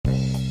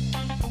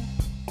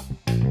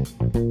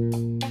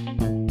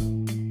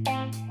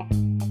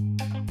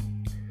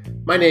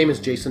My name is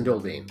Jason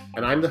Dolbane,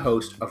 and I'm the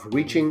host of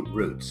Reaching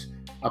Roots,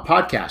 a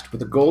podcast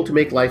with a goal to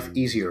make life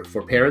easier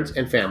for parents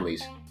and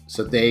families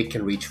so they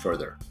can reach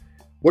further.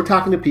 We're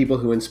talking to people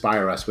who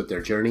inspire us with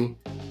their journey,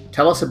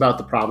 tell us about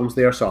the problems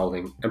they are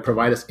solving, and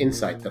provide us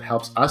insight that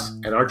helps us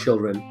and our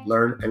children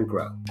learn and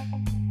grow.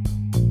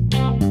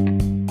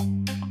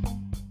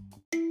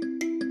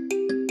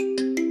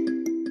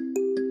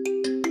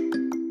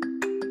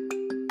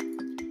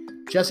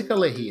 Jessica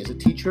Leahy is a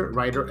teacher,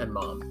 writer, and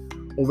mom.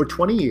 Over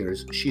 20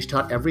 years, she's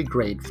taught every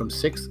grade from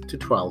 6th to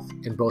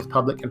 12th in both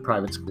public and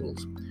private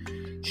schools.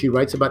 She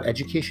writes about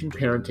education,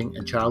 parenting,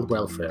 and child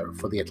welfare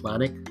for The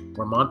Atlantic,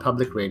 Vermont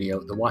Public Radio,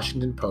 The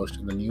Washington Post,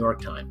 and The New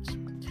York Times.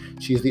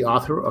 She is the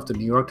author of the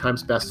New York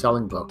Times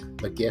best-selling book,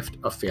 The Gift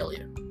of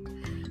Failure.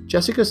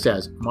 Jessica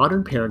says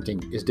modern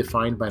parenting is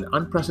defined by an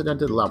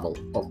unprecedented level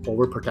of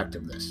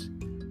overprotectiveness.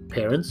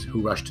 Parents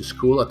who rush to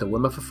school at the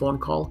whim of a phone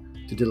call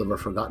to deliver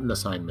forgotten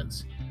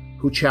assignments,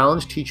 who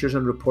challenge teachers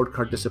on report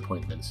card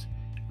disappointments,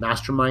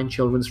 mastermind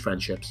children's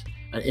friendships,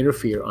 and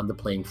interfere on the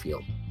playing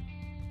field.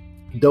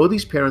 Though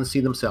these parents see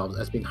themselves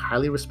as being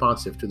highly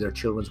responsive to their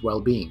children's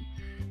well-being,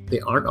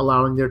 they aren't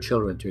allowing their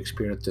children to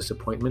experience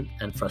disappointment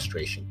and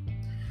frustration.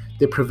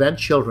 They prevent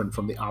children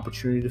from the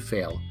opportunity to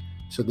fail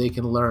so they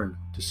can learn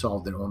to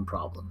solve their own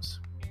problems.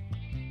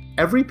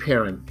 Every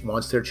parent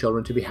wants their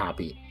children to be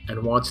happy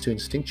and wants to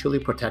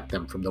instinctually protect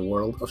them from the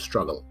world of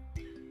struggle.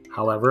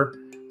 However,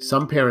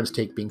 some parents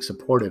take being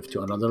supportive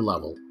to another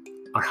level,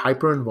 are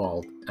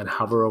hyper-involved, and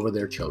hover over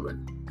their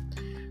children.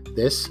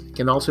 This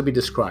can also be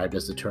described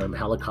as the term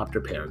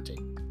helicopter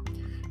parenting.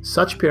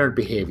 Such parent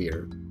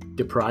behavior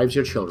deprives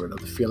your children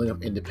of the feeling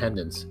of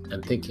independence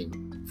and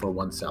thinking for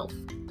oneself.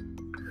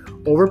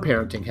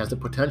 Overparenting has the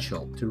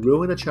potential to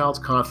ruin a child's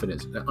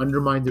confidence and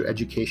undermine their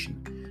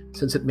education,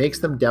 since it makes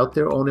them doubt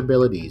their own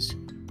abilities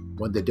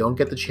when they don't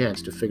get the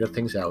chance to figure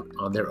things out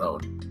on their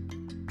own.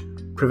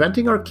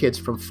 Preventing our kids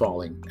from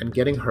falling and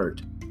getting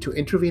hurt to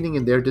intervening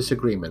in their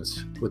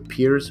disagreements with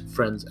peers,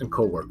 friends, and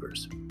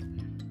coworkers.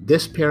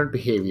 This parent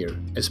behavior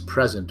is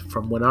present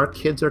from when our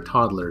kids are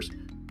toddlers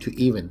to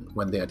even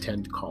when they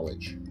attend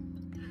college.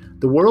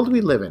 The world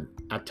we live in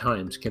at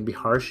times can be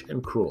harsh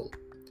and cruel.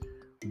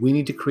 We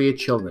need to create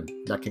children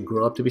that can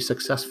grow up to be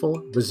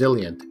successful,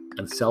 resilient,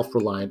 and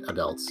self-reliant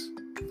adults.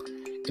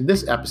 In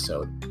this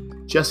episode,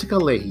 Jessica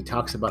Leahy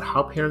talks about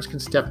how parents can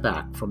step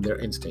back from their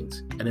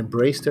instincts and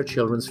embrace their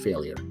children's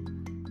failure.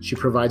 She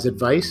provides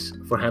advice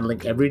for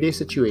handling everyday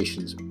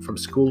situations from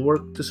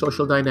schoolwork to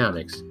social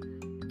dynamics,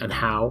 and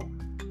how,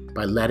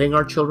 by letting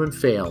our children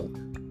fail,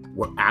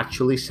 we're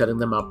actually setting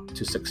them up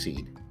to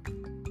succeed.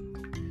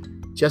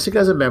 Jessica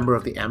is a member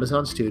of the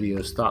Amazon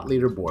Studios Thought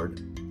Leader Board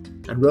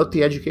and wrote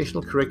the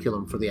educational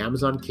curriculum for the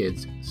Amazon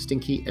Kids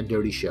Stinky and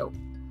Dirty Show.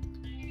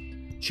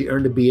 She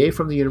earned a BA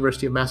from the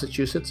University of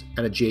Massachusetts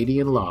and a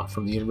JD in Law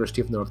from the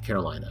University of North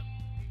Carolina.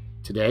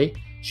 Today,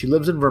 she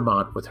lives in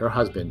Vermont with her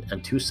husband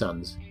and 2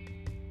 sons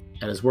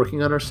and is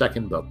working on her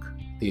second book,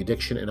 The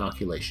Addiction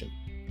Inoculation: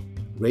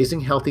 Raising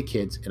Healthy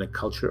Kids in a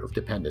Culture of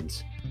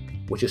Dependence,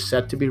 which is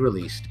set to be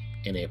released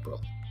in April.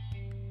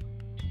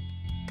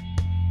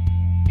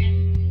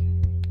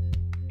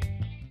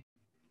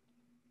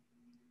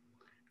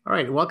 All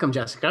right, welcome,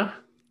 Jessica.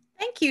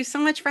 Thank you so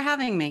much for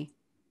having me.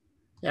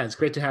 Yeah, it's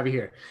great to have you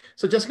here.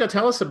 So, Jessica,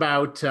 tell us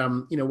about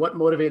what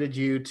motivated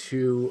you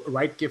to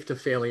write Gift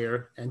of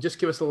Failure, and just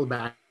give us a little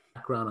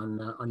background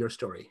on your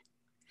story.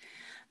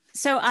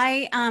 So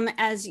I,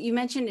 as you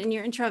mentioned in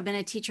your intro,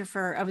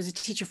 I was a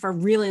teacher for a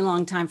really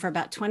long time, for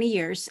about 20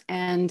 years,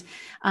 and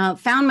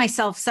found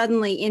myself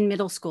suddenly in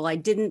middle school. I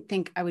didn't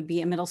think I would be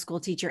a middle school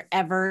teacher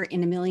ever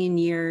in a million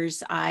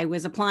years. I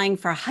was applying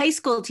for a high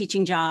school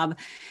teaching job,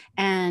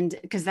 and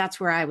because that's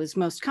where I was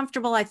most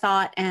comfortable, I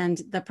thought, and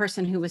the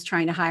person who was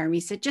trying to hire me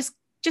said, just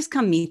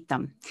come meet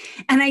them.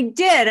 And I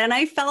did, and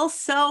I fell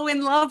so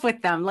in love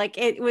with them. Like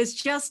it was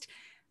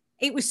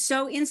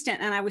so instant,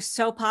 and I was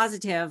so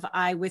positive.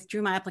 I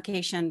withdrew my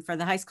application for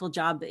the high school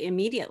job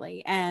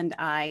immediately, and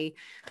I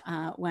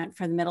went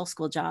for the middle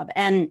school job.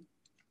 And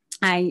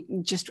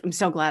I'm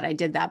so glad I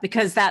did that,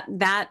 because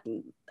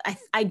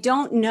I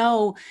don't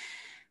know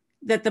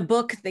that the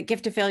book, The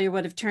Gift of Failure,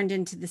 would have turned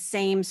into the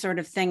same sort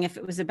of thing if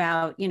it was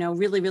about,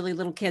 really, really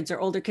little kids or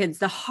older kids.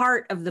 The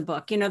heart of the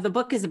book, the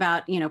book is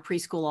about,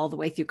 preschool all the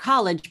way through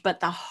college, but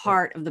the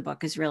heart of the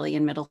book is really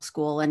in middle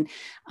school. And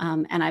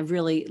I've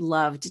really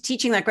loved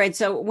teaching that grade.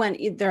 So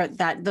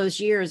those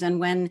years, and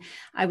when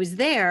I was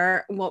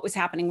there, what was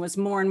happening was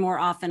more and more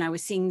often I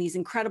was seeing these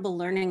incredible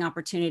learning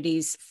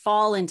opportunities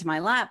fall into my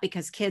lap,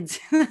 because kids,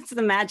 that's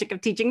the magic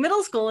of teaching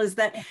middle school, is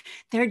that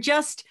they're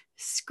just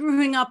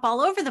screwing up all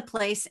over the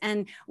place.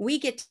 And we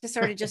get to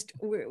sort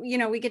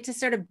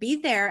of be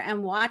there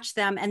and watch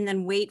them, and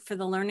then wait for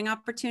the learning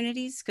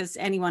opportunities. Because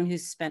anyone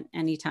who's spent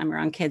any time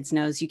around kids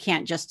knows you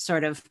can't just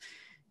sort of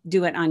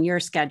do it on your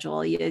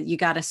schedule. You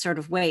got to sort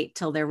of wait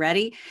till they're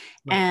ready.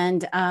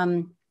 Right.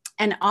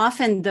 And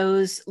often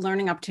those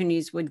learning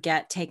opportunities would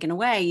get taken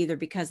away, either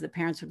because the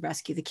parents would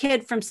rescue the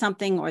kid from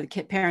something, or the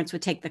parents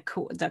would take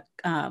the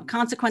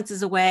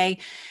consequences away.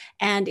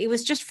 And it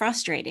was just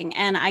frustrating.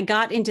 And I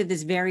got into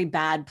this very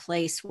bad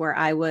place where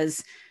I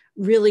was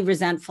really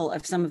resentful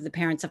of some of the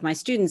parents of my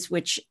students,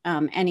 which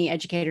any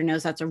educator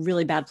knows that's a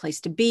really bad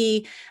place to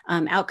be.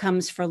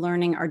 Outcomes for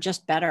learning are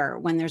just better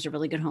when there's a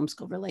really good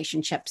homeschool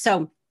relationship.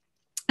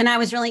 And I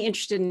was really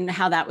interested in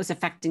how that was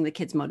affecting the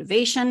kids'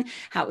 motivation,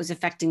 how it was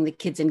affecting the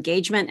kids'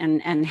 engagement,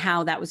 and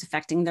how that was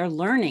affecting their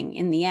learning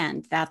in the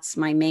end. That's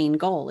my main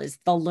goal, is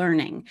the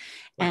learning.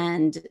 Right.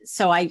 And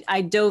so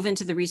I dove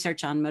into the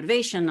research on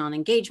motivation, on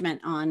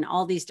engagement, on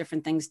all these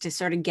different things to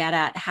sort of get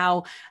at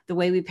how the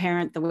way we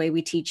parent, the way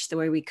we teach, the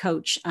way we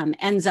coach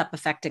ends up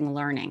affecting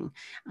learning.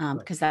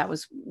 Because that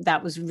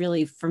was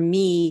really, for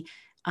me,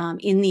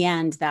 in the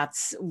end,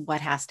 that's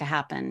what has to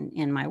happen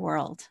in my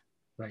world.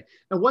 Right.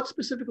 And what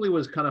specifically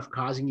was kind of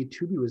causing you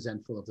to be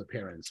resentful of the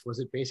parents? Was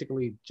it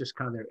basically just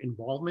kind of their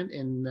involvement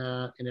in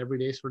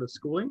everyday sort of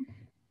schooling?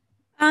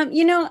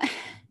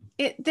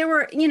 There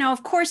were,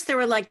 of course, there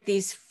were like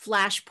these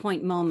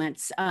flashpoint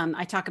moments.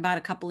 I talk about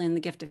a couple in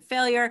The Gift of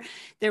Failure.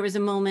 There was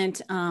a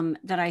moment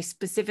that I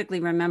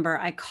specifically remember.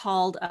 I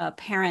called a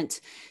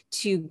parent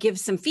to give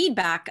some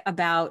feedback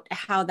about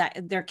how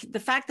the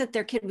fact that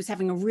their kid was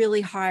having a really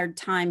hard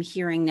time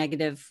hearing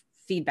negative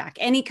feedback,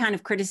 any kind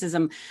of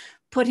criticism,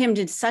 put him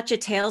to such a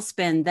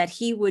tailspin that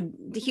he would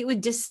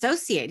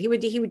dissociate. He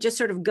would just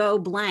sort of go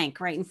blank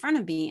right in front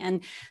of me.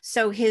 And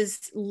so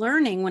his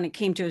learning, when it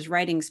came to his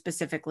writing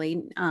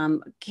specifically,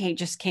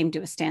 just came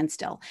to a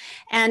standstill.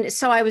 And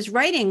so I was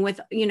writing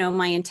with,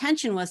 my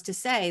intention was to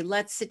say,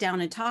 let's sit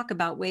down and talk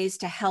about ways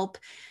to help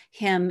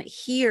him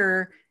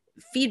hear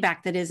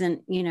feedback that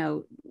isn't,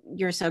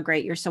 you're so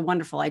great, you're so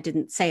wonderful. I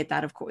didn't say it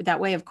that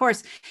way, of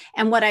course.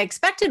 And what I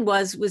expected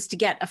was to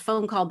get a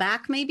phone call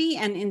back maybe.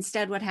 And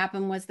instead what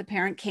happened was the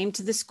parent came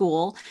to the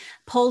school,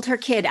 pulled her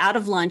kid out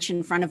of lunch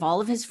in front of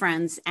all of his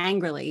friends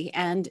angrily,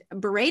 and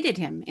berated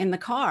him in the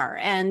car.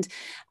 And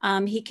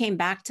he came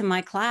back to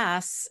my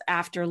class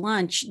after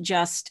lunch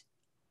just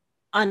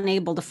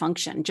unable to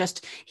function.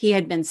 He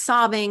had been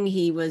sobbing.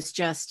 He was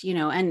just,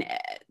 and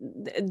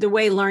the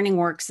way learning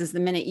works is the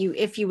minute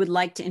if you would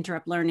like to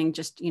interrupt learning,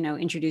 just,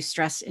 introduce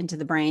stress into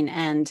the brain.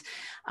 And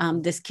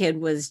this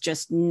kid was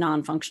just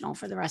non-functional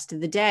for the rest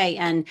of the day.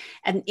 And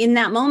in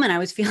that moment, I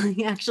was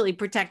feeling actually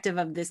protective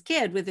of this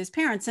kid with his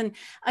parents. And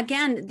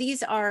again,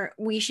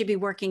 we should be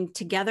working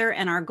together,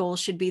 and our goal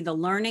should be the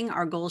learning.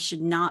 Our goal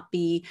should not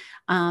be,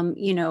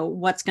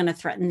 what's going to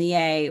threaten the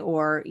A,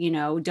 or,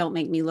 don't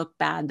make me look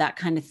bad, that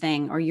kind of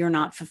thing. Or you're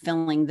not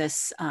fulfilling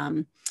this,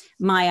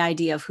 my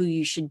idea of who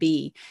you should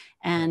be.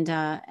 And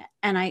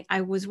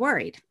I was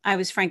worried. I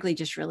was frankly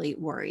just really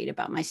worried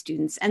about my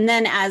students. And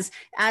then as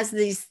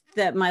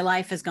my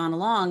life has gone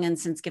along, and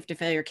since Gift of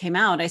Failure came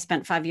out, I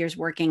spent 5 years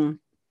working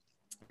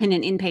in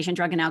an inpatient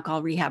drug and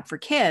alcohol rehab for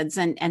kids.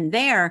 And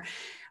there,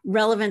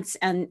 relevance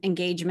and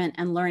engagement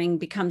and learning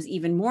becomes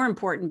even more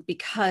important,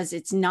 because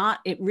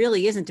it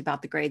really isn't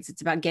about the grades.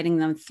 It's about getting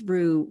them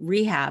through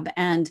rehab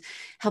and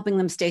helping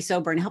them stay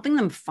sober and helping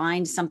them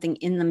find something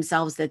in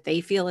themselves that they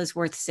feel is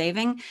worth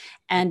saving.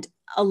 And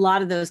a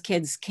lot of those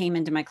kids came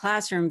into my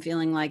classroom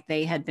feeling like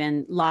they had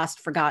been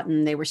lost,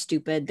 forgotten. They were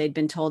stupid. They'd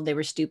been told they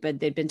were stupid.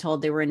 They'd been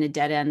told they were in a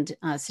dead end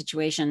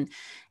situation.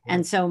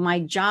 And so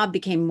my job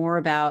became more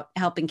about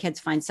helping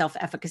kids find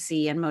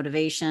self-efficacy and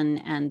motivation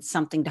and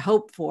something to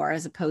hope for,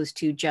 as opposed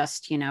to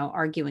just,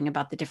 arguing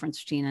about the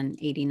difference between an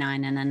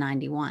 89 and a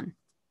 91.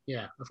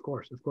 Yeah, of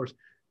course.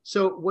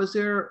 So was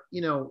there,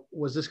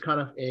 was this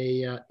kind of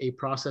a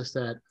process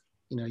that,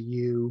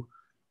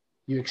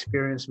 you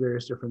experienced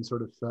various different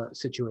sort of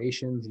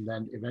situations, and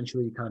then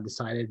eventually you kind of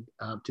decided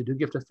to do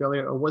Gift of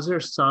Failure? Or was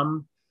there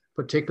some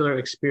particular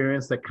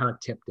experience that kind of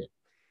tipped it?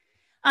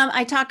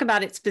 I talk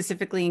about it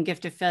specifically in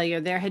Gift of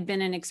Failure. There had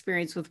been an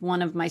experience with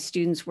one of my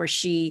students where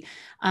she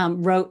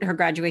wrote her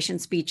graduation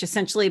speech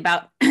essentially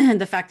about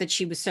the fact that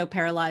she was so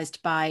paralyzed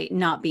by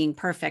not being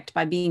perfect,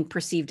 by being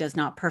perceived as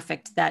not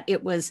perfect, that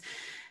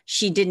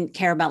she didn't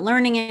care about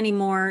learning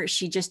anymore.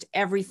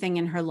 Everything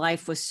in her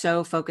life was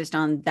so focused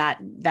on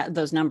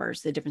those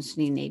numbers, the difference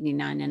between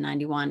 89 and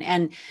 91.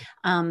 And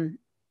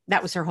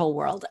that was her whole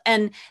world.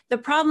 And the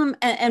problem,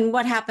 and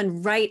what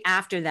happened right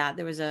after that,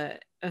 it was a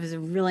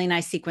really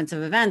nice sequence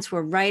of events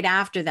where right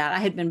after that, I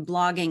had been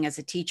blogging as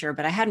a teacher,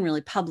 but I hadn't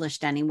really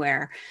published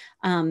anywhere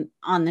on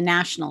the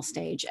national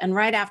stage. And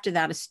right after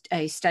that,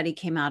 a study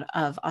came out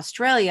of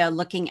Australia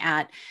looking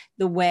at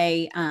the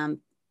way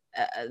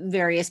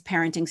various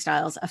parenting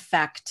styles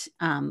affect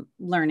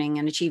learning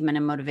and achievement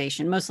and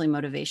motivation, mostly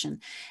motivation.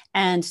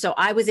 And so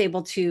I was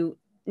able to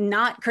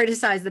not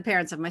criticize the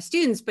parents of my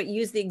students, but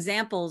use the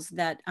examples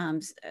that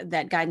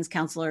guidance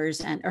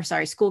counselors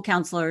school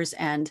counselors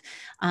and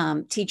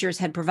teachers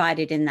had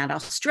provided in that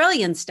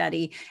Australian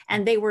study.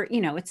 And they were,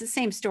 it's the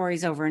same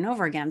stories over and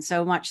over again.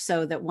 So much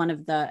so that one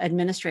of the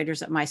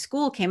administrators at my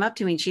school came up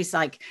to me and she's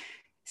like,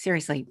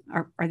 seriously,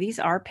 are these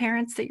our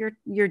parents that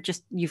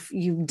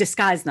you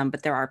disguise them,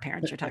 but they're our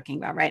parents you're talking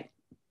about, right?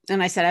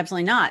 And I said,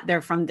 absolutely not.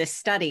 They're from this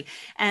study.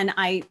 And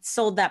I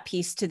sold that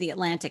piece to the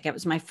Atlantic. It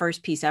was my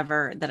first piece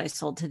ever that I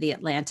sold to the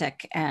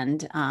Atlantic.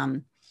 And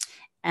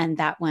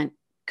that went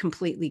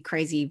completely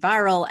crazy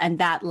viral. And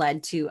that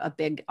led to a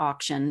big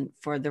auction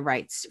for the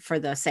rights for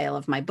the sale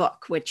of my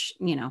book, which,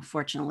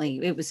 fortunately,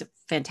 it was a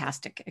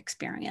fantastic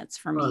experience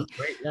for me. That's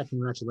great. Yeah,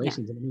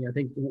 congratulations. Yeah. I mean, I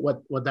think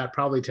what that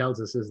probably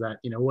tells us is that,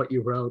 what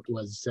you wrote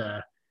was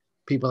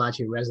people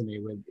actually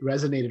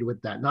resonated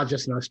with that, not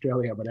just in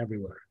Australia, but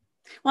everywhere.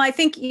 Well, I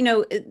think,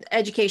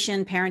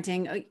 education,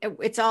 parenting,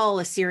 it's all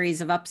a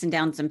series of ups and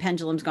downs and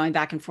pendulums going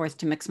back and forth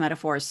to mix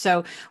metaphors.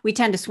 So we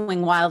tend to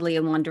swing wildly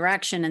in one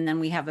direction, and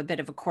then we have a bit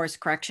of a course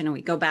correction and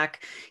we go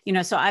back,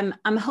 so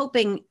I'm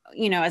hoping,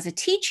 as a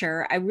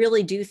teacher, I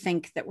really do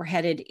think that we're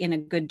headed in a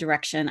good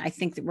direction. I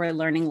think that we're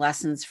learning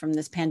lessons from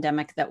this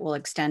pandemic that will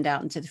extend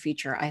out into the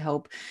future. I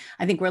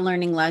think we're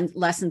learning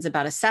lessons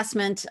about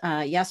assessment.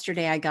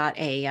 Yesterday, I got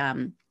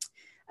an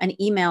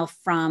email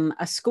from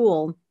a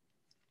school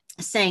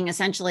saying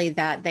essentially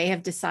that they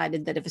have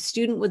decided that if a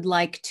student would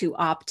like to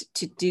opt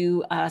to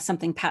do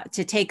something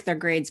to take their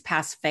grades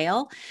pass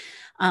fail,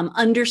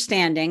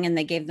 understanding, and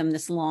they gave them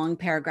this long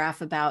paragraph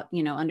about,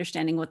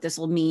 understanding what this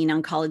will mean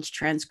on college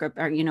transcript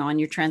or, on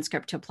your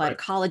transcript to apply to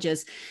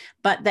colleges,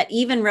 but that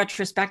even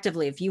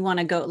retrospectively, if you want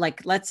to go,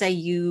 like, let's say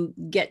you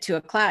get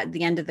to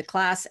the end of the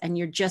class and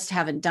you just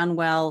haven't done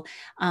well,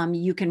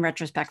 you can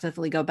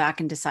retrospectively go back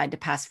and decide to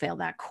pass fail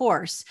that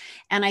course.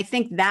 And I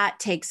think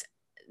that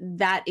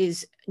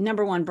is,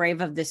 number one, brave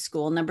of this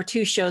school. Number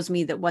two, shows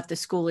me that what the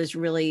school is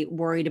really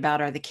worried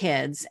about are the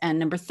kids. And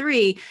number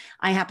three,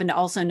 I happen to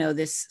also know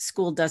this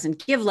school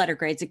doesn't give letter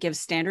grades. It gives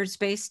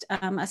standards-based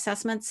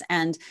assessments.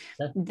 And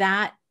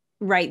that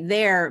right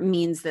there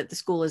means that the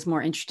school is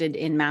more interested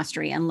in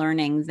mastery and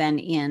learning than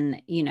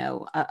in,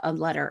 a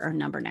letter or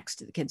number next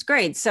to the kid's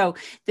grade. So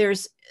there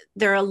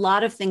are a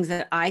lot of things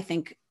that I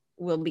think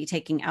will be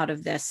taking out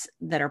of this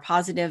that are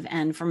positive.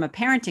 And from a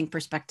parenting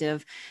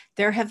perspective,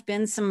 there have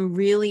been some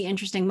really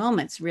interesting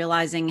moments,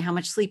 realizing how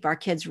much sleep our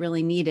kids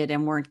really needed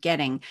and weren't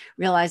getting,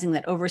 realizing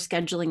that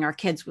overscheduling our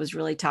kids was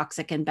really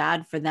toxic and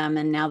bad for them.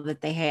 And now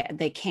that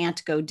they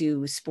can't go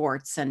do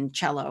sports and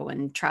cello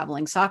and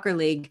traveling soccer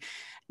league,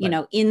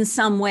 in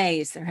some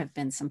ways, there have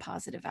been some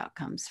positive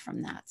outcomes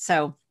from that.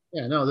 So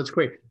yeah, no, that's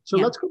great. So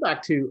let's go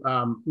back to,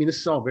 this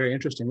is all very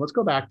interesting. Let's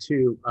go back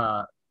to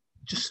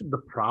just the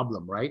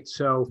problem, right?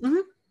 So,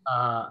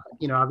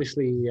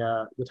 obviously,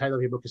 the title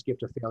of your book is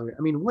 "Gift of Failure."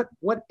 I mean,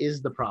 what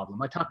is the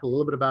problem? I talked a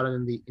little bit about it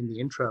in the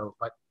intro,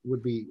 but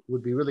would be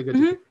really good to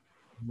hear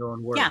in your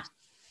own words. Yeah.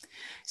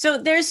 So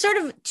there's sort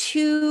of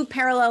two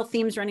parallel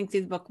themes running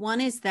through the book.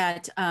 One is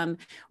that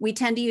we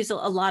tend to use a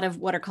lot of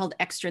what are called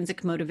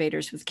extrinsic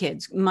motivators with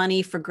kids: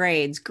 money for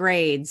grades,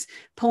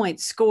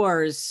 points,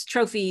 scores,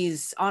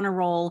 trophies, honor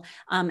roll.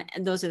 And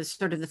those are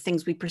sort of the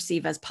things we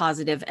perceive as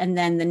positive. And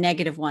then the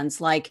negative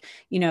ones, like,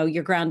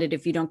 you're grounded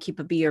if you don't keep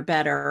a B or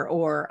better,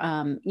 or,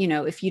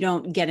 if you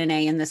don't get an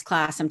A in this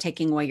class, I'm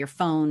taking away your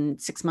phone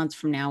 6 months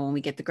from now when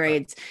we get the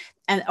grades.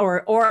 And,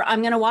 or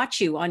I'm going to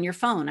watch you on your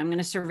phone. I'm going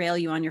to surveil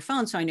you on your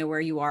phone so I know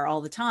where you are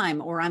all the time.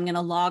 Or I'm going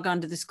to log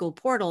onto the school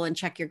portal and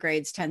check your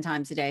grades 10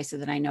 times a day so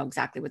that I know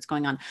exactly what's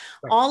going on.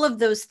 Right. All of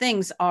those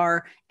things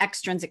are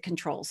extrinsic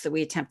controls that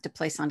we attempt to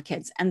place on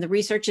kids. And the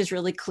research is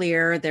really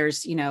clear.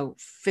 There's,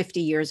 50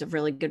 years of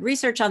really good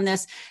research on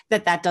this,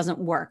 that doesn't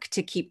work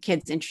to keep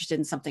kids interested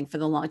in something for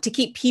the long, to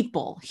keep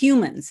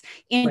humans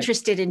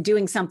interested in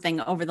doing something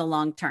over the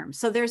long term.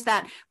 So there's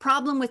that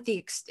problem with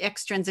the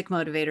extrinsic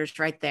motivators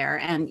right there.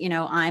 And,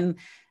 I'm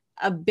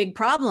a big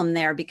problem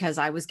there because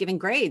I was giving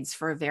grades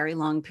for a very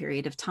long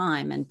period of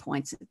time and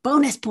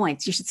bonus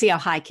points. You should see how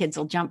high kids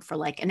will jump for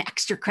like an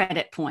extra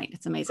credit point.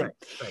 It's amazing.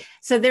 Right.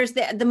 So there's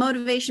the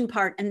motivation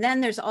part. And then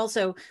there's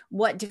also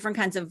what different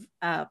kinds of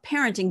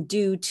parenting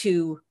do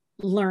to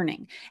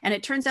learning. And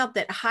it turns out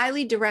that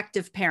highly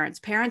directive parents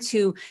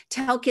who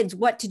tell kids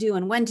what to do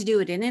and when to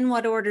do it and in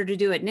what order to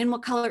do it and in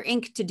what color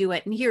ink to do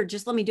it, and here,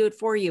 just let me do it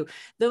for you.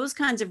 Those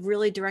kinds of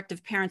really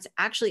directive parents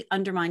actually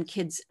undermine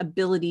kids'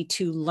 ability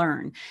to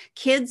learn.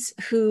 Kids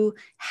who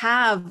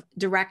have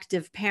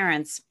directive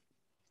parents,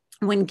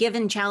 when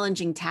given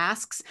challenging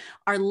tasks,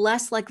 are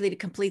less likely to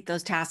complete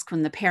those tasks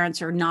when the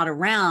parents are not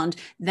around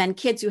than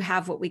kids who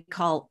have what we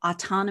call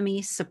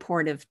autonomy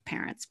supportive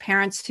parents.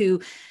 Parents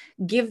who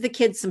give the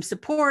kids some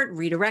support,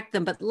 redirect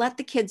them, but let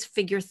the kids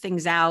figure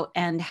things out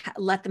and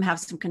let them have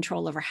some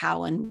control over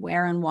how and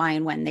where and why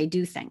and when they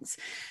do things.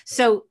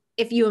 So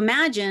if you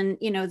imagine,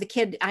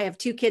 I have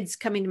two kids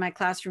coming to my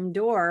classroom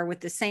door with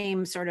the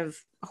same sort of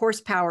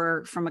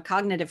horsepower from a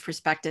cognitive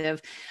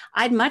perspective,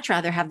 I'd much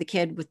rather have the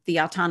kid with the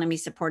autonomy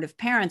supportive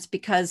parents,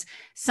 because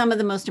some of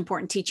the most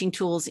important teaching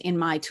tools in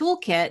my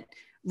toolkit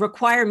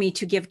require me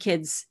to give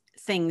kids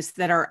things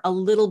that are a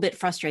little bit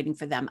frustrating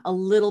for them, a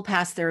little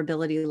past their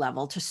ability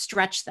level, to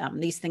stretch them,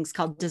 these things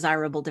called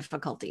desirable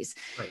difficulties,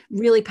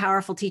 really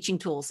powerful teaching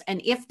tools. And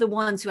if the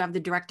ones who have the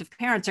directive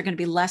parents are going to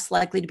be less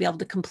likely to be able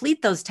to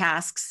complete those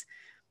tasks,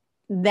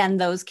 then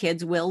those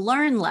kids will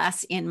learn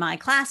less in my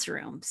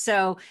classroom.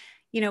 So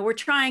we're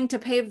trying to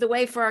pave the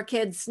way for our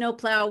kids,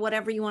 snowplow,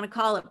 whatever you want to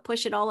call it,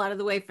 push it all out of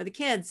the way for the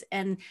kids.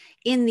 And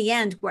in the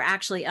end, we're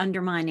actually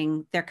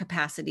undermining their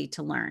capacity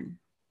to learn.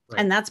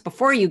 Right. And that's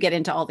before you get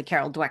into all the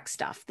Carol Dweck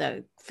stuff,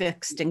 the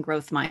fixed and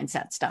growth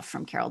mindset stuff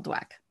from Carol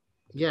Dweck.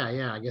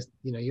 Yeah. I guess,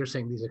 you're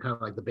saying these are kind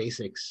of like the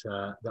basics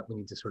that we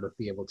need to sort of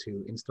be able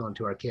to instill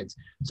into our kids.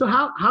 So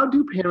how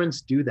do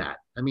parents do that?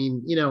 I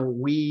mean,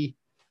 we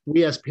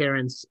as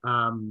parents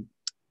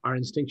are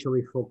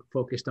instinctually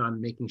focused on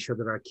making sure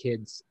that our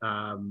kids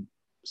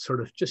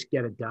sort of just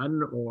get it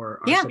done or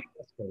are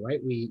successful, right?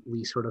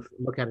 We sort of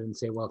look at it and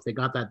say, well, if they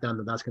got that done,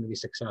 then that's going to be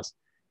success.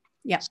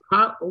 Yeah.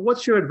 So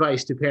what's your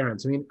advice to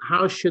parents? I mean,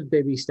 how should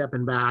they be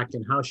stepping back,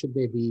 and how should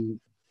they be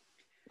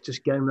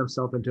just getting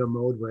themselves into a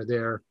mode where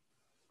they're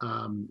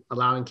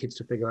allowing kids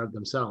to figure out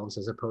themselves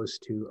as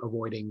opposed to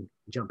avoiding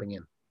jumping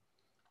in?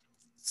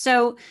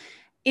 So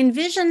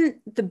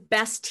envision the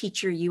best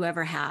teacher you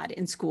ever had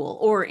in school,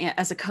 or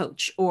as a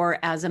coach, or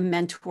as a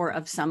mentor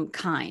of some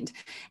kind.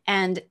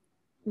 And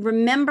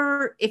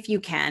remember, if you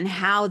can,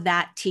 how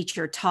that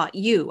teacher taught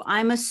you.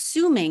 I'm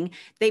assuming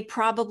they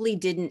probably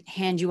didn't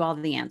hand you all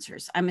the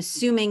answers. I'm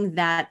assuming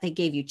that they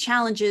gave you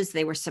challenges.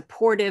 They were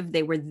supportive.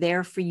 They were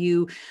there for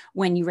you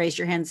when you raised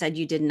your hand and said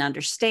you didn't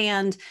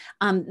understand.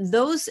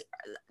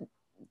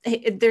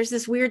 There's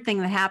this weird thing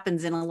that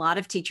happens in a lot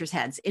of teachers'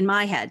 heads. In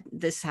my head,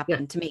 this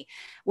happened to me,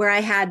 where I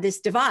had this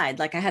divide.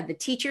 Like I had the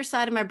teacher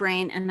side of my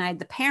brain and I had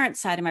the parent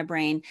side of my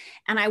brain.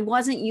 And I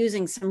wasn't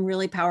using some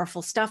really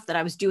powerful stuff that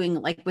I was doing,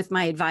 like with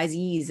my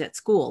advisees at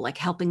school, like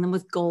helping them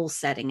with goal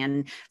setting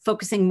and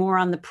focusing more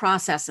on the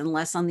process and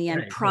less on the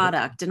end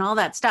product and all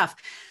that stuff.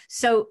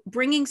 So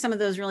bringing some of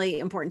those really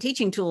important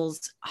teaching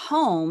tools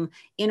home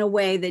in a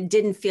way that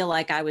didn't feel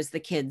like I was the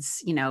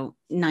kid's,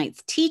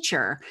 ninth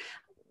teacher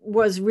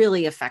was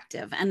really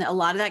effective. And a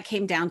lot of that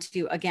came down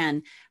to,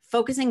 again,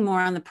 focusing more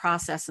on the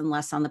process and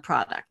less on the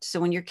product. So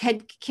when your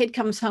kid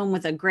comes home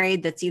with a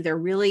grade that's either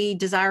really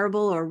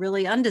desirable or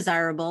really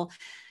undesirable,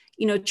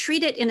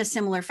 treat it in a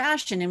similar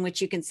fashion in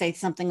which you can say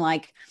something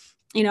like,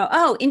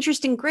 oh,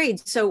 interesting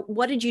grade. So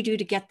what did you do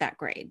to get that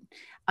grade?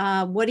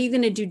 What are you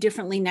going to do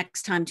differently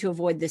next time to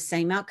avoid this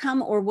same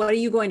outcome? Or what are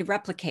you going to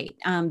replicate?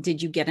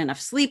 Did you get enough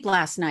sleep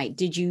last night?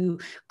 Did you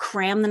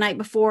cram the night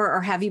before?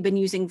 Or have you been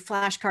using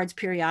flashcards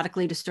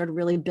periodically to sort of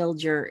really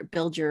build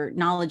your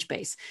knowledge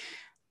base?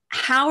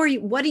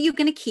 What are you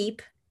going to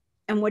keep?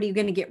 And what are you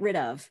going to get rid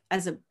of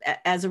as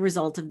a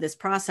result of this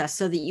process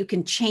so that you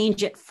can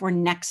change it for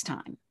next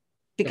time?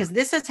 Because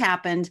this has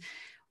happened.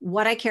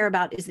 What I care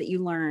about is that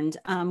you learned.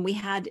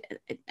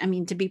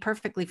 To be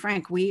perfectly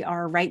frank, we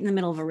are right in the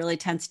middle of a really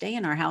tense day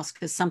in our house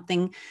because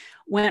something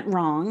went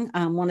wrong.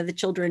 One of the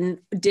children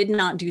did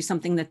not do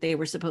something that they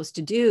were supposed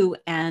to do.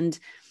 And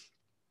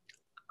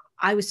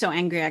I was so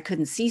angry I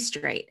couldn't see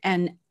straight.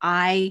 And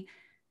I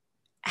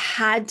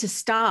had to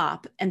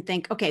stop and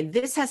think, okay,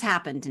 this has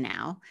happened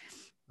now.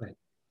 Right.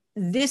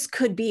 This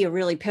could be a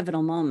really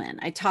pivotal moment.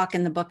 I talk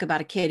in the book about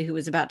a kid who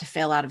was about to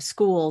fail out of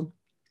school.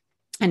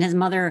 And his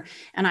mother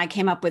and I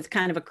came up with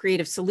kind of a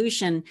creative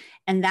solution.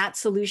 And that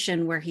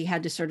solution, where he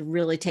had to sort of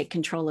really take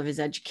control of his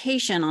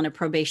education on a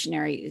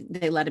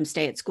they let him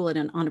stay at school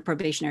on a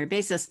probationary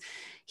basis.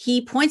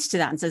 He points to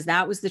that and says,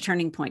 that was the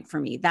turning point for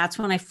me. That's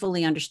when I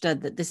fully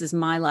understood that this is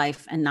my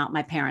life and not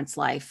my parents'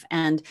 life.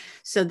 And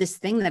so this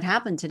thing that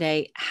happened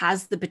today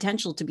has the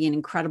potential to be an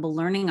incredible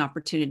learning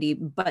opportunity,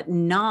 but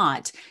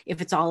not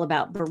if it's all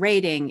about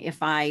berating,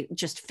 if I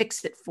just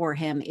fix it for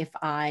him, if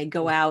I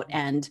go out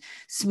and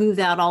smooth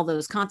out all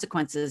those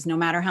consequences, no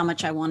matter how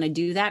much I want to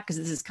do that, because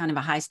this is kind of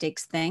a high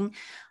stakes thing.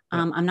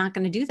 I'm not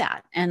going to do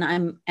that.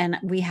 And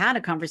we had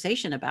a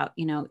conversation about,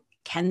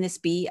 can this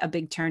be a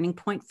big turning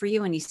point for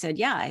you? And he said,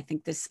 yeah, I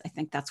think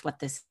that's what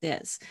this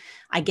is.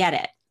 I get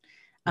it.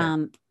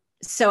 Yeah.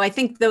 So I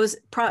think those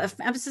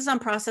emphasis on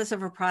process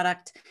over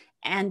product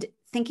and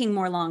thinking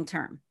more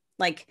long-term,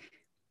 like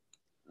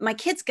my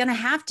kid's going to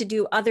have to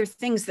do other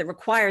things that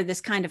require this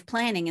kind of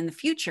planning in the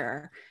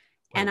future.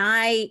 Right.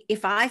 And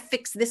if I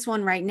fix this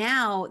one right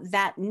now,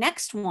 that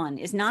next one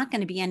is not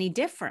going to be any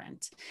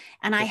different.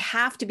 And I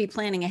have to be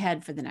planning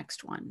ahead for the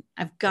next one.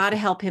 I've got to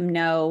help him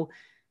know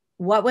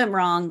what went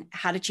wrong,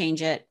 how to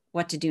change it,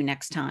 what to do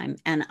next time.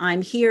 And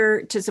I'm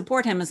here to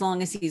support him as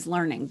long as he's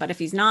learning. But if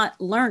he's not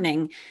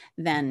learning,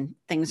 then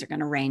things are going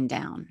to rain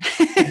down.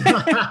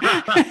 Yeah,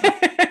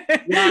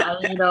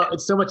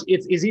 it's so much,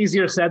 it's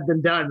easier said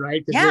than done,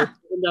 right? Because you're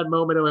in that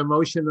moment of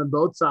emotion on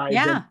both sides.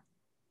 Yeah.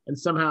 And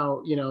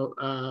somehow,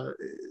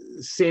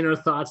 saner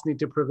thoughts need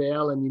to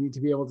prevail, and you need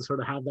to be able to sort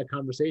of have that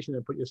conversation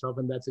and put yourself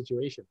in that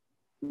situation.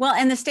 Well,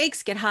 and the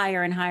stakes get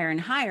higher and higher and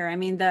higher. I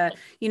mean,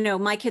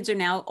 my kids are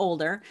now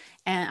older,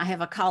 and I have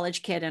a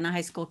college kid and a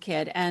high school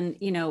kid. And,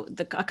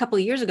 a couple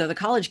of years ago, the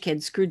college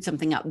kid screwed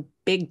something up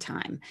big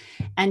time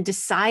and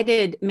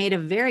made a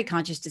very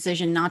conscious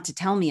decision not to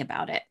tell me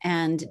about it,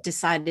 and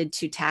decided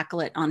to tackle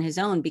it on his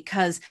own,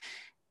 because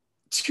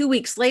 2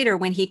 weeks later,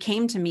 when he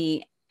came to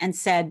me and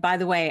said, by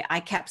the way,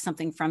 I kept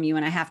something from you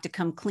and I have to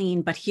come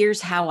clean, but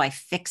here's how I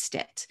fixed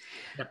it.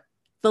 Yep.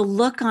 The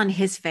look on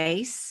his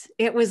face,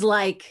 it was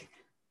like,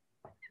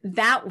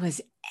 that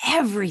was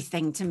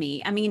everything to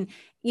me. I mean,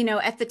 you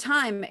know, at the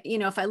time, you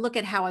know, if I look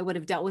at how I would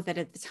have dealt with it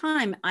at the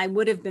time, I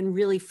would have been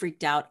really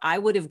freaked out. I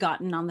would have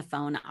gotten on the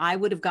phone. I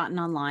would have gotten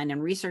online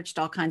and researched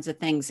all kinds of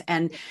things.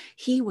 And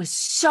he was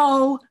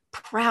so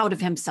proud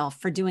of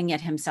himself for doing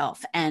it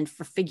himself and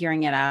for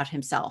figuring it out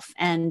himself.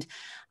 And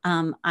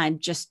I'm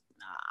just,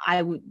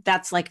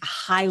 that's like a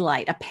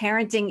highlight, a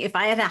parenting. If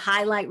I had a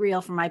highlight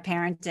reel for my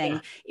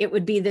parenting, it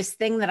would be this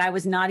thing that I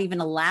was not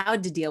even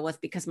allowed to deal with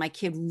because my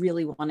kid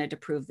really wanted to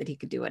prove that he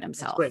could do it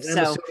himself. That's great.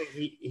 And I'm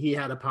assuming he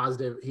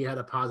had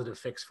a positive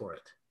fix for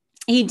it.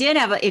 He did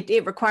have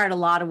it required a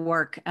lot of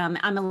work.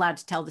 I'm allowed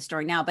to tell the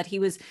story now, but he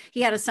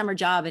had a summer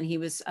job and he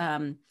was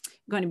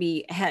going to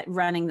be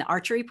running the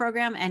archery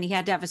program, and he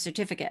had to have a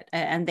certificate,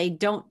 and they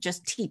don't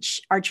just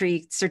teach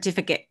archery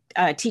certificate,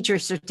 teacher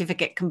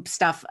certificate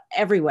stuff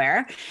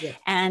everywhere. Yeah.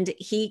 And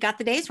he got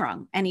the days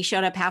wrong, and he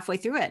showed up halfway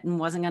through it and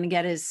wasn't going to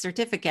get his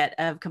certificate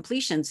of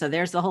completion. So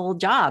there's the whole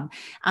job.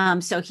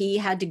 So he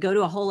had to go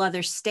to a whole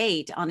other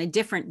state on a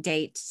different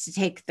date to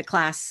take the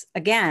class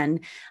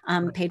again,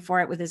 paid for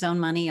it with his own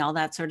money, all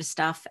that sort of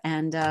stuff.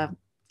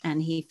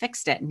 And he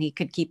fixed it, and he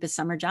could keep his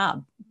summer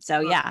job.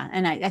 So yeah.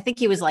 And I think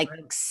he was like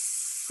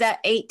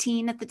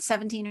 17 at the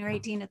 17 or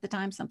 18 at the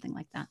time, something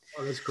like that.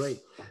 Oh, that's great.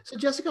 So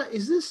Jessica,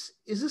 is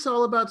this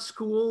all about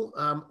school,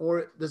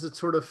 or does it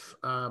sort of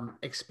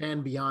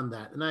expand beyond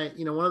that? And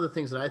one of the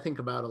things that I think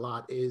about a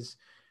lot is,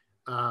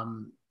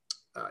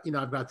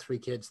 I've got 3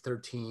 kids,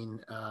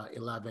 13,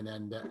 11,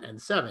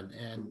 and 7,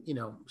 and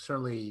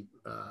certainly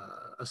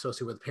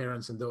associated with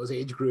parents in those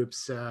age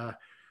groups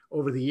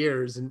over the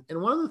years. And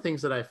one of the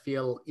things that I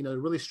feel,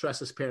 really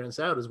stresses parents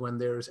out is when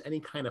there's any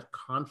kind of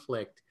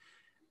conflict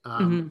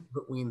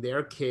between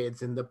their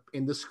kids in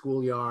the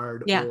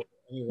schoolyard or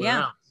anywhere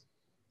else.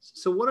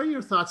 So what are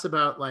your thoughts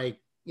about, like,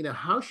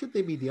 how should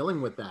they be dealing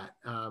with that?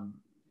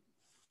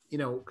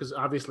 Because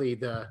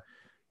obviously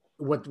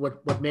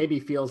what maybe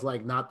feels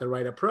like not the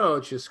right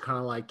approach is kind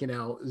of like,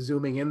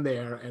 zooming in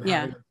there and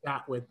having a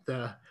chat with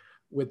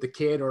the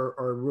kid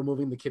or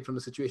removing the kid from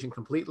the situation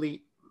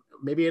completely.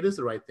 Maybe it is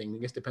the right thing. I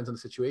guess it depends on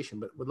the situation,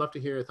 but would love to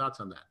hear your thoughts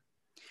on that.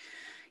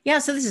 Yeah.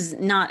 So this is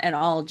not at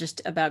all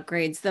just about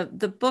grades. The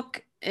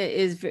book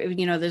is,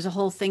 there's a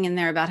whole thing in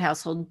there about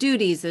household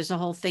duties. There's a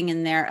whole thing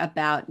in there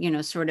about,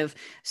 sort of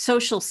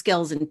social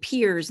skills and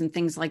peers and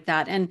things like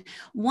that. And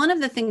one of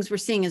the things we're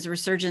seeing is a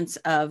resurgence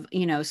of,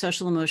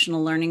 social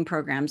emotional learning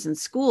programs in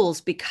schools,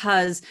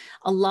 because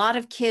a lot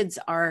of kids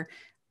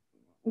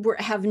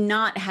have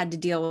not had to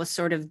deal with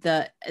sort of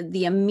the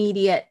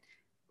immediate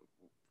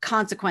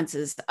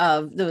consequences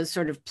of those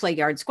sort of play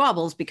yard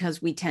squabbles,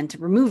 because we tend to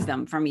remove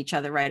them from each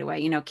other right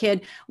away.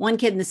 One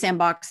kid in the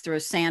sandbox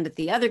throws sand at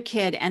the other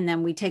kid, and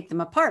then we take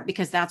them apart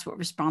because that's what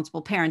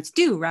responsible parents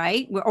do,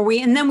 right?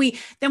 Then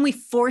we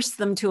force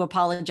them to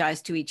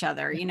apologize to each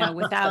other,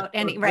 without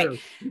any, right?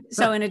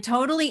 So in a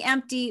totally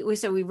empty,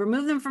 so we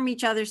remove them from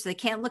each other so they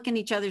can't look in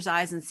each other's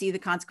eyes and see the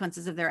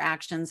consequences of their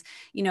actions.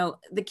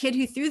 The kid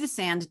who threw the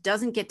sand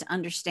doesn't get to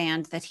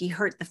understand that he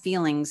hurt the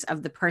feelings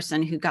of the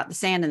person who got the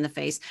sand in the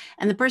face,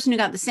 and the person who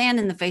got the sand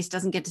in the face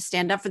doesn't get to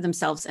stand up for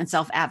themselves and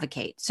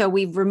self-advocate. So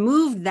we've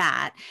removed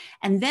that.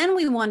 And then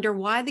we wonder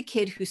why the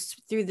kid who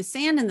threw the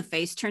sand in the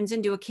face turns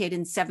into a kid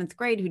in 7th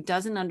grade who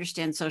doesn't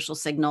understand social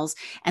signals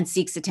and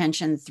seeks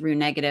attention through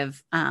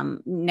negative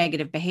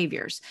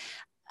behaviors.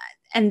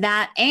 And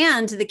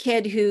the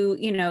kid who,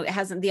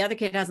 the other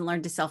kid hasn't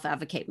learned to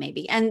self-advocate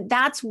maybe. And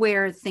that's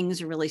where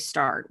things really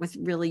start with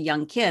really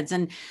young kids.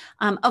 And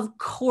of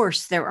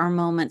course, there are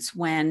moments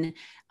when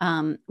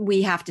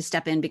we have to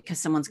step in because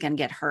someone's going to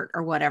get hurt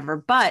or whatever.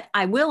 But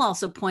I will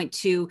also point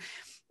to,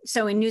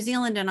 so in New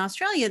Zealand and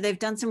Australia, they've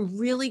done some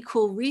really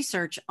cool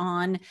research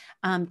on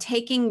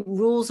taking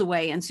rules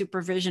away and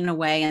supervision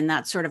away and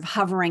that sort of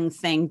hovering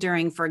thing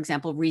during, for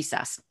example,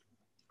 recess.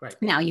 Right.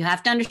 Now, you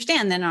have to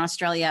understand that in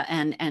Australia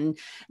and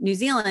New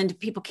Zealand,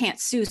 people can't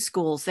sue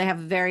schools. They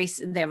have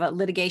a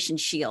litigation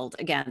shield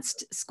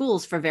against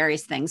schools for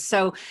various things.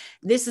 So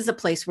this is a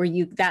place where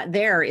you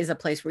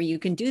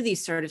can do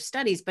these sort of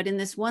studies. But in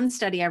this one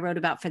study I wrote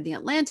about for The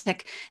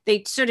Atlantic,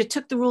 they sort of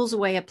took the rules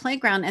away at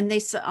playground, and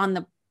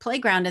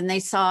they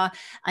saw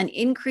an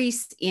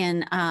increase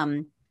in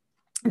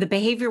the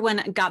behavior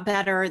got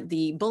better,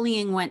 the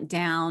bullying went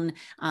down,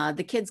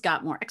 the kids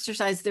got more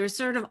exercise. There's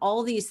sort of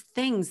all these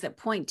things that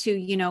point to,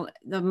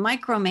 the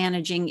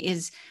micromanaging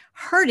is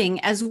hurting,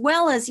 as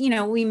well as,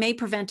 we may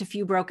prevent a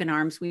few broken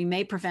arms, we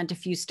may prevent a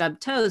few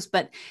stubbed toes,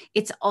 but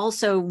it's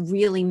also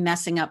really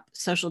messing up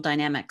social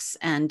dynamics.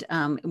 And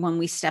when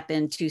we step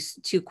in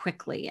too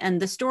quickly,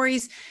 and the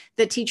stories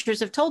that teachers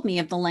have told me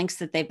of the lengths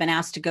that they've been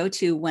asked to go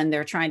to when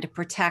they're trying to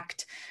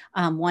protect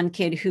one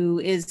kid who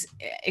is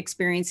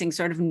experiencing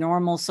sort of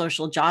normal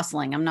social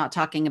jostling. I'm not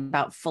talking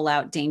about full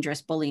out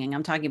dangerous bullying.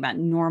 I'm talking about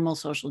normal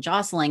social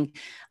jostling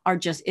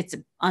it's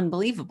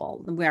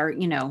unbelievable, where,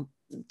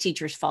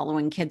 teachers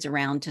following kids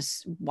around to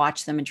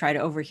watch them and try to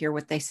overhear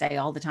what they say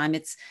all the time.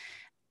 It's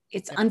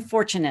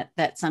unfortunate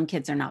that some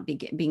kids are not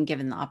being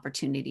given the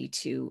opportunity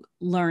to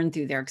learn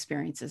through their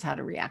experiences how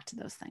to react to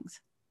those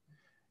things.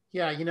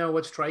 Yeah,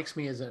 what strikes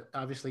me is that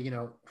obviously,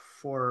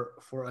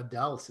 for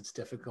adults, it's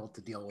difficult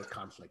to deal with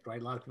conflict,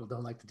 right? A lot of people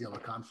don't like to deal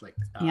with conflict.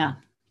 Yeah,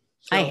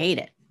 I So hate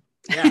it.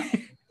 yeah,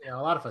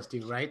 a lot of us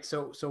do, right?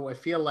 So I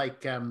feel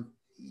like, in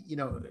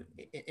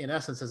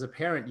essence, as a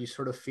parent, you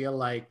sort of feel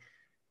like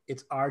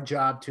it's our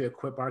job to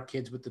equip our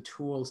kids with the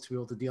tools to be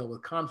able to deal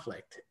with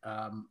conflict.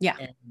 Yeah,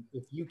 And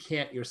if you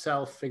can't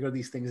yourself figure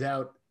these things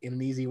out in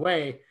an easy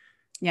way,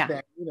 yeah.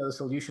 then the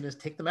solution is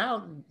take them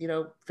out and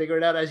figure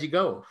it out as you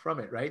go from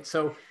it, right?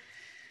 So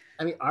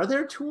I mean, are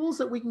there tools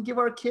that we can give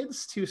our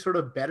kids to sort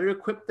of better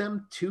equip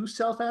them to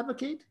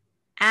self-advocate?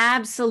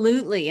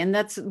 Absolutely. And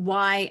that's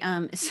why,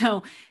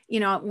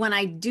 when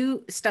I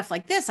do stuff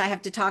like this, I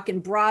have to talk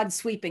in broad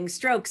sweeping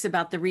strokes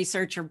about the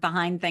research or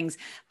behind things.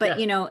 But,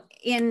 Yeah.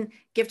 In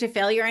Gift of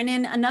Failure and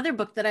in another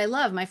book that I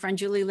love, my friend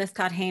Julie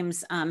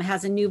Lythcott-Haims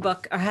has a new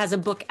book, or has a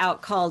book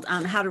out called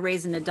How to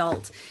Raise an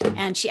Adult.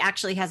 And she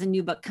actually has a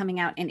new book coming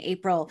out in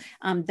April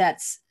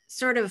that's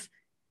sort of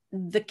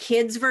the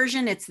kids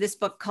version. It's this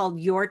book called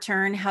Your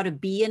Turn, How to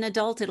Be an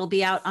Adult. It'll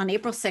be out on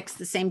April 6th,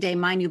 the same day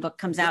my new book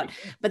comes out.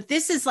 But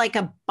this is like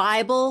a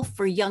Bible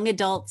for young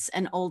adults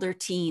and older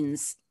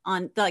teens,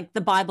 on like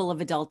the Bible of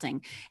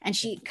adulting. And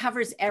she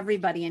covers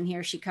everybody in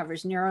here. She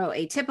covers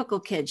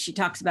neuroatypical kids. She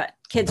talks about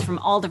kids from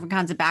all different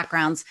kinds of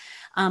backgrounds,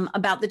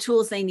 about the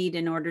tools they need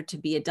in order to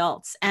be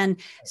adults. And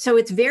so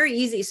it's very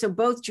easy. So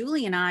both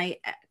Julie and I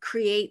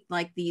create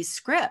like these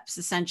scripts,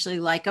 essentially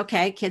like,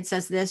 okay, kid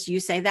says this, you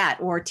say that,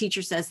 or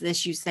teacher says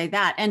this, you say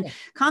that. And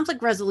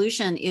conflict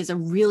resolution is a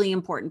really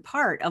important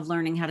part of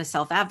learning how to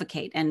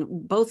self-advocate. And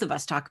both of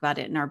us talk about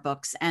it in our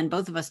books, and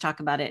both of us talk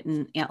about it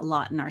a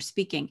lot in our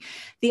speaking.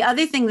 The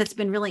other thing that's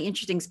been really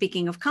interesting,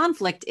 speaking of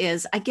conflict,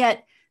 is I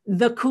get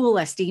the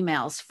coolest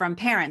emails from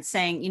parents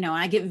saying,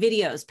 I get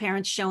videos,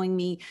 parents showing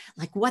me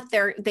like what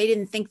they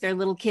didn't think their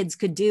little kids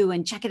could do.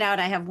 And check it out.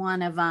 I have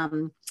one of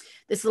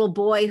this little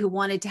boy who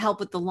wanted to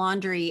help with the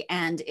laundry,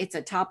 and it's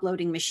a top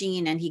loading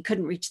machine and he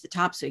couldn't reach the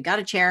top. So he got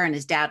a chair and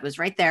his dad was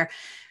right there.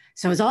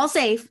 So it was all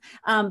safe.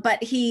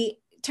 But he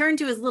turned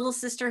to his little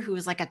sister, who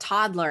was like a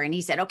toddler, and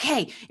he said,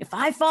 okay, if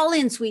I fall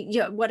in, sweet,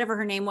 whatever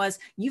her name was,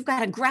 you've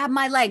got to grab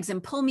my legs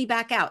and pull me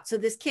back out. So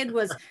this kid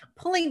was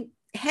pulling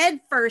head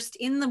first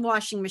in the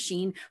washing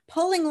machine,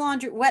 pulling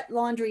wet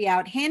laundry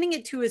out, handing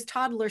it to his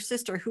toddler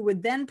sister, who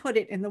would then put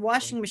it in the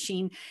washing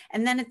machine.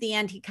 And then at the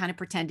end, he kind of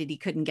pretended he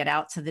couldn't get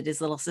out so that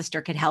his little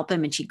sister could help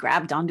him. And she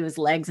grabbed onto his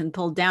legs and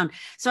pulled down.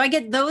 So I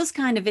get those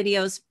kind of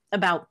videos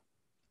about,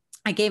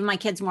 I gave my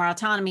kids more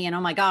autonomy and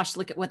oh my gosh,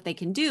 look at what they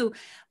can do.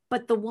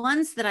 But the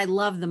ones that I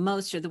love the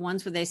most are the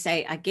ones where they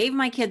say, I gave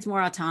my kids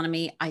more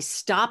autonomy. I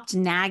stopped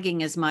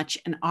nagging as much,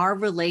 and our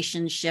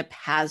relationship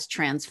has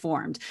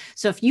transformed.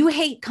 So if you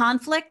hate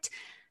conflict,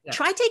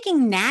 try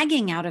taking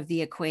nagging out of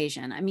the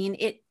equation. I mean,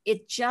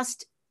 it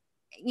just,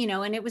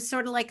 and it was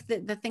sort of like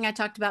the thing I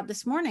talked about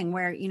this morning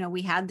where,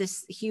 we had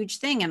this huge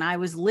thing and I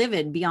was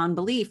livid beyond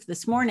belief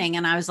this morning.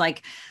 And I was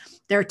like,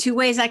 there are two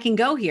ways I can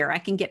go here. I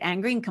can get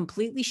angry and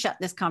completely shut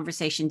this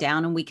conversation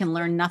down and we can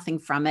learn nothing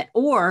from it.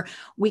 Or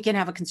we can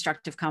have a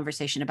constructive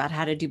conversation about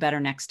how to do better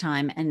next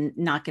time and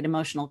not get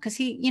emotional. Because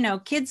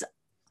kids,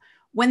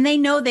 when they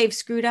know they've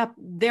screwed up,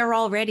 they're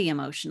already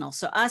emotional.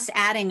 So us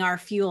adding our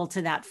fuel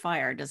to that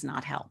fire does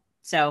not help.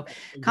 So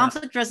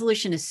conflict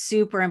resolution is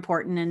super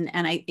important.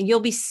 And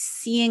you'll be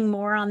seeing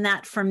more on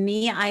that from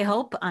me. I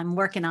hope. I'm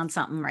working on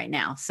something right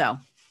now. So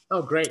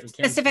great.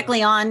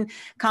 Specifically on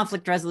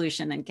conflict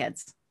resolution and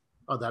kids.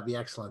 Oh, that'd be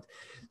excellent.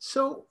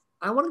 So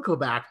I want to go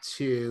back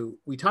to,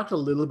 we talked a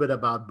little bit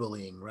about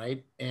bullying,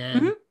 right?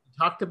 And we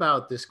talked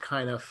about this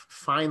kind of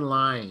fine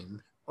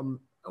line,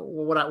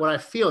 what I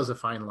feel is a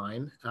fine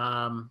line,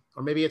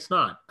 or maybe it's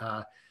not,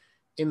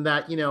 in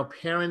that,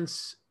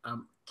 parents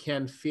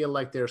can feel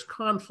like there's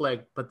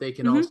conflict, but they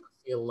can also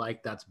feel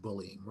like that's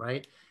bullying,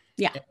 right?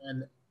 Yeah.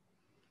 And,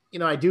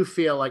 I do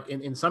feel like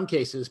in some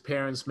cases,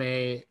 parents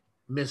may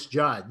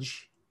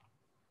misjudge,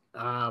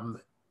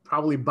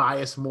 probably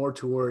bias more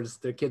towards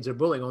their kids are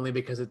bullying, only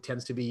because it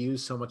tends to be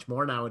used so much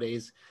more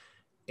nowadays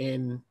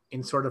in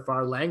sort of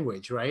our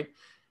language, right?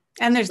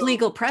 And there's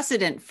legal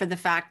precedent for the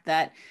fact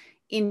that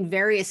in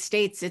various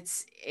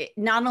states,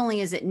 not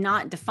only is it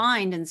not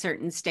defined in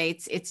certain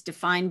states, it's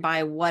defined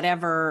by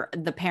whatever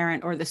the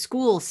parent or the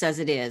school says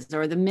it is,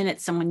 or the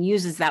minute someone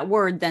uses that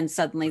word, then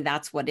suddenly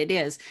that's what it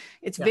is.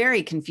 It's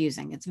very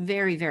confusing. It's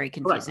very, very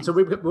confusing. Right.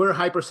 So we're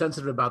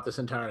hypersensitive about this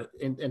entire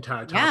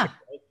topic. Yeah. Right?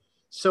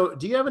 So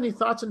do you have any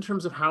thoughts in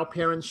terms of how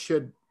parents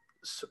should,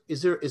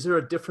 is there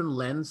a different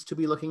lens to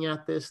be looking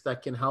at this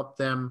that can help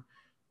them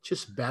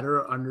just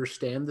better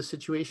understand the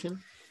situation?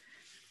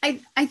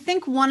 I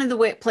think one of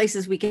the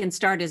places we can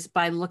start is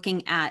by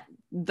looking at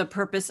the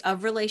purpose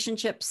of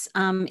relationships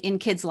in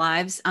kids'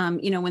 lives.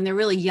 When they're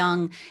really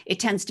young, it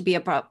tends to be a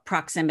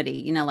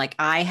proximity, like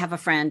I have a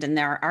friend and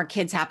our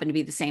kids happen to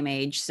be the same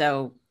age.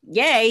 So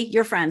yay,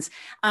 you're friends,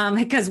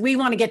 because we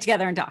want to get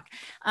together and talk.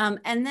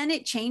 And then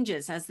it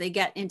changes as they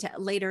get into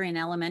later in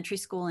elementary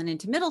school and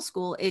into middle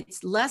school.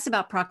 It's less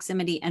about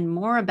proximity and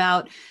more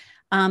about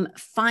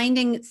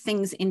finding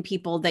things in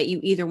people that you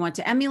either want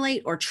to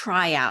emulate or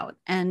try out.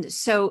 And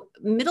so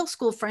middle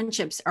school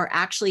friendships are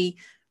actually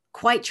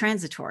quite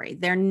transitory.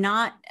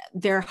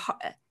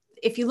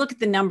 If you look at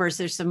the numbers,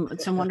 there's some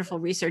wonderful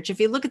research. If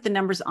you look at the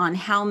numbers on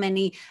how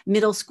many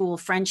middle school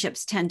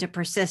friendships tend to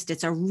persist,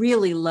 it's a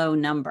really low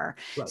number.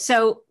 Right.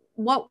 So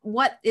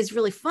what is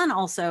really fun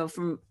also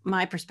from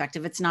my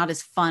perspective, it's not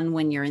as fun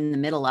when you're in the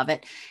middle of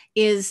it,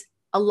 is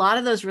a lot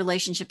of those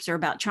relationships are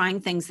about trying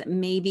things that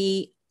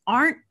maybe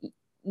aren't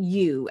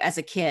you as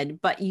a kid,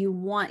 but you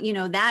want,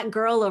 that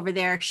girl over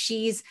there,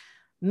 she's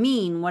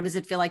mean. What does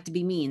it feel like to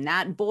be mean?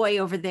 That boy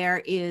over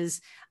there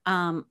is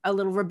a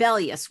little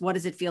rebellious. What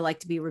does it feel like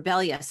to be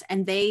rebellious?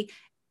 And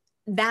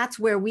that's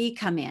where we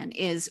come in,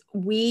 is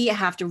we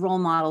have to role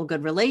model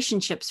good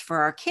relationships for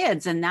our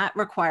kids. And that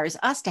requires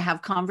us to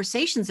have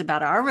conversations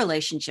about our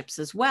relationships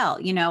as well.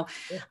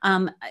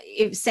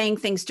 If saying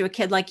things to a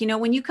kid like,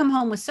 when you come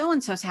home with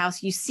so-and-so's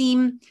house, you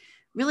seem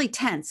really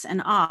tense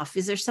and off.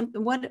 Is there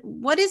something,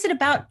 what is it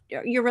about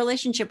your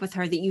relationship with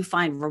her that you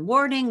find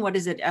rewarding? What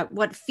is it,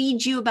 what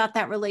feeds you about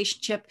that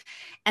relationship?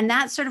 And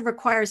that sort of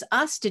requires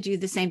us to do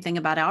the same thing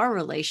about our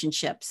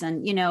relationships.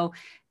 And,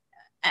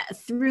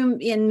 through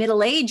in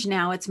middle age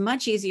now, it's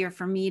much easier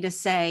for me to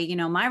say,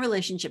 my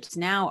relationships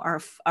now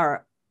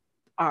are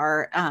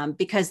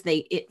because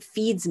it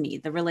feeds me.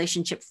 The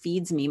relationship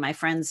feeds me. My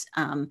friends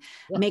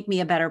make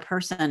me a better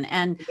person.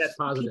 And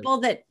people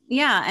that,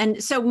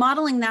 and so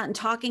modeling that and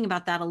talking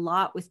about that a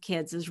lot with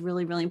kids is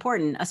really, really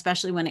important,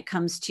 especially when it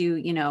comes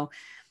to,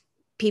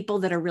 people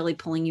that are really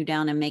pulling you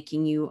down and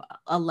making you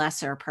a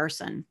lesser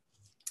person.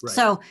 Right.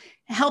 So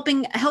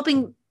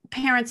helping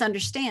parents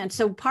understand.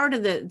 So part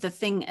of the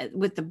thing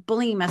with the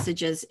bullying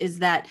messages is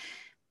that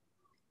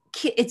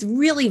it's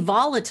really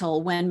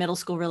volatile when middle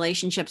school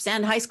relationships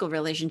and high school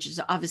relationships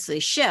obviously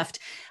shift,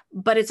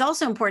 but it's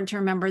also important to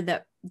remember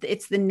that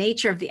it's the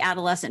nature of the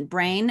adolescent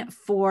brain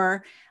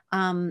for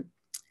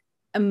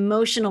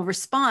emotional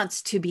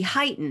response to be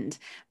heightened,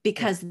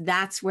 because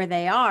that's where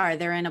they are.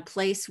 They're in a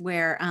place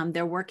where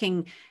they're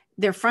working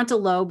their frontal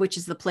lobe, which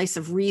is the place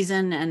of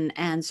reason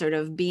and sort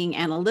of being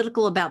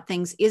analytical about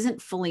things, isn't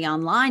fully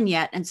online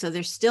yet. And so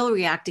they're still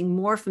reacting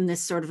more from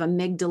this sort of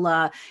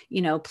amygdala,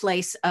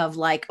 place of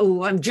like,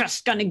 oh, I'm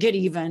just going to get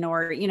even,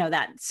 or,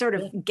 that sort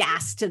of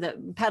gas to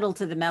the pedal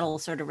to the metal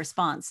sort of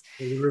response.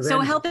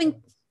 So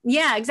helping,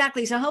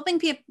 exactly. So helping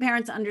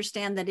parents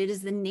understand that it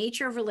is the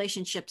nature of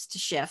relationships to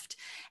shift,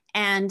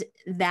 and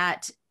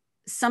that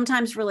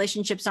sometimes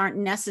relationships aren't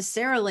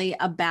necessarily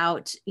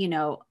about,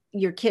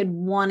 your kid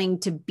wanting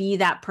to be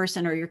that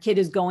person, or your kid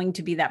is going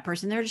to be that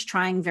person. They're just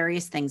trying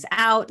various things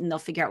out, and they'll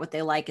figure out what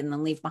they like and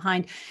then leave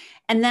behind.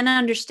 And then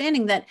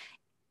understanding that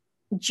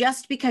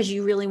just because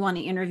you really want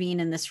to intervene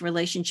in this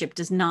relationship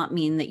does not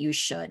mean that you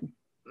should.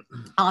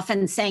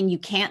 Often saying you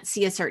can't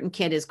see a certain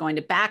kid is going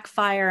to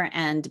backfire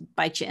and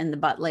bite you in the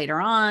butt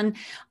later on,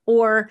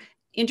 or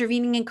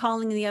intervening and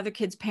calling the other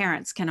kid's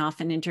parents can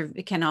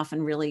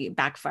often really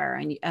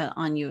backfire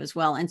on you as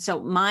well. And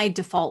so my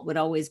default would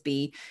always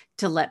be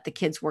to let the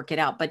kids work it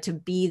out, but to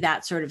be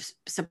that sort of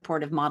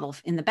supportive model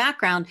in the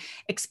background,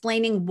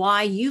 explaining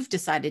why you've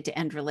decided to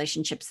end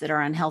relationships that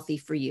are unhealthy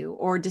for you,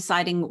 or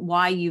deciding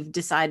why you've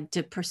decided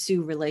to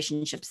pursue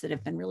relationships that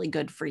have been really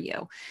good for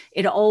you.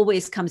 It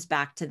always comes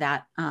back to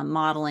that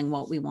modeling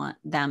what we want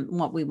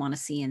to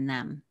see in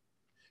them.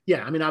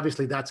 Yeah, I mean,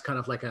 obviously, that's kind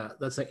of like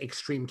that's an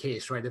extreme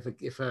case, right?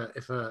 If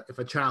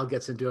a child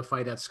gets into a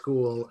fight at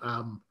school,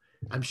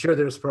 I'm sure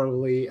there's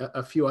probably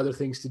a few other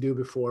things to do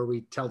before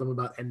we tell them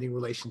about ending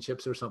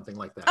relationships or something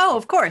like that. Oh,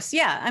 of course,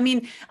 yeah. I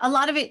mean, a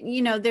lot of it,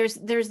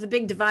 there's the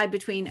big divide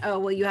between, oh,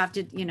 well, you have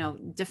to,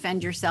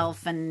 defend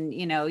yourself, and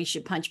you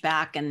should punch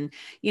back, and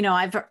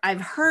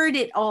I've heard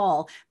it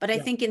all, but I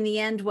think in the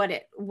end, what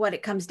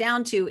it comes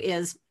down to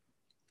is,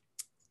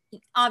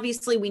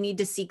 obviously we need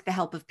to seek the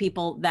help of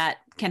people that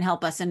can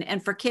help us.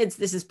 And for kids,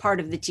 this is part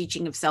of the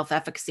teaching of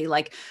self-efficacy.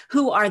 Like,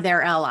 who are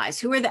their allies?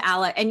 Who are the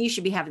allies? And you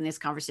should be having this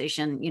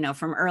conversation,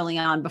 from early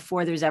on,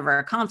 before there's ever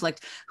a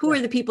conflict. Who are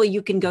the people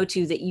you can go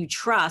to that you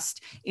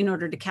trust in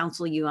order to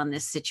counsel you on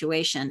this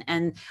situation?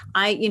 And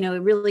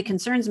it really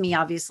concerns me,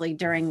 obviously,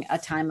 during a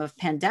time of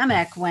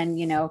pandemic when,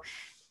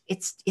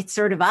 it's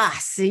sort of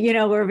us,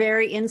 we're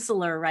very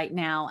insular right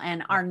now,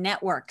 and our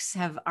networks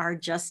are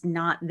just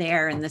not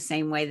there in the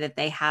same way that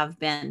they have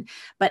been.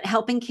 But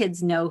helping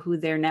kids know who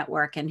their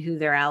network and who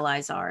their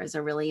allies are is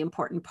a really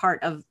important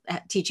part of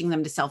teaching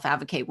them to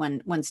self-advocate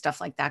when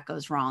stuff like that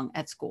goes wrong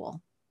at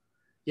school.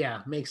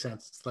 Yeah, makes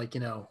sense. It's like,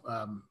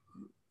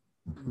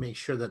 make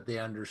sure that they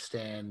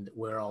understand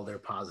where all their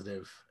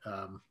positive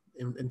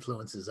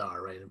influences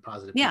are, right? And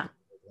positive. Yeah.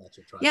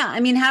 Yeah.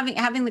 I mean,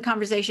 having the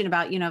conversation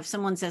about, if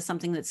someone says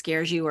something that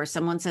scares you, or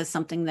someone says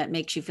something that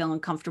makes you feel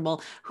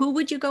uncomfortable, who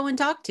would you go and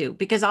talk to?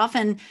 Because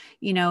often,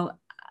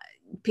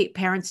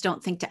 parents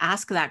don't think to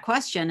ask that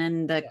question,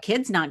 and the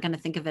kid's not going to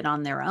think of it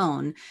on their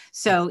own.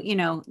 So, you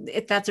know,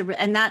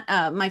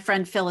 my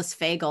friend Phyllis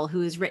Fagel,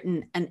 who has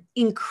written an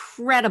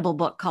incredible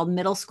book called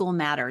Middle School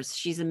Matters.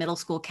 She's a middle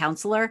school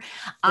counselor.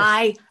 Yeah.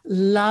 I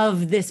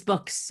love this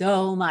book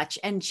so much.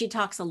 And she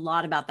talks a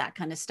lot about that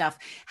kind of stuff.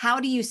 How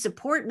do you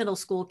support middle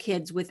school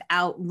kids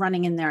without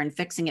running in there and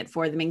fixing it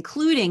for them,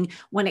 including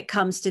when it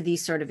comes to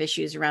these sort of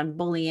issues around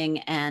bullying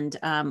and,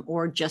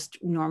 or just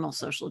normal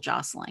social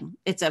jostling.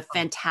 It's a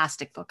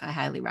fantastic book. I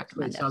highly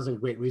recommend it. Sounds like a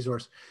great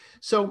resource.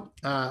 So,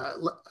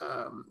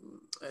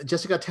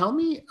 Jessica, tell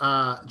me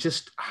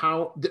just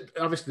how,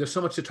 obviously there's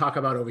so much to talk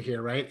about over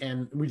here, right?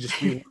 And we don't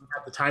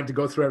have the time to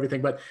go through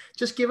everything, but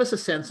just give us a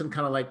sense and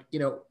kind of like, you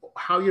know,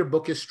 how your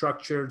book is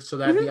structured so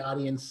that the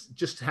audience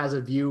just has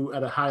a view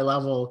at a high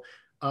level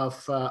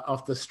of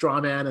the straw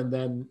man, and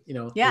then, you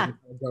know,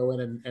 go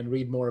in and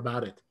read more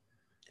about it.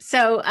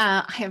 So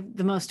I have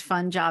the most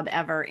fun job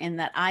ever in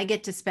that I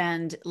get to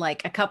spend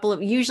like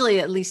usually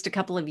at least a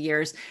couple of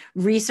years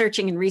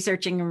researching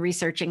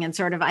and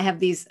sort of, I have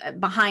these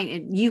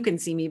behind, you can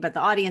see me, but the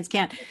audience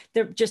can't,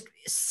 they're just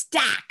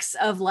stacks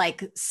of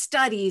like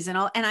studies and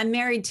all. And I'm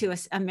married to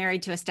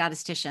a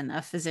statistician,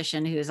 a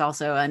physician who is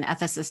also an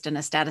ethicist and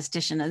a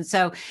statistician. And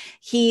so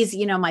he's,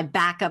 you know, my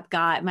backup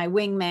guy, my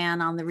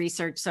wingman on the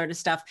research sort of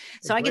stuff.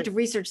 So I get to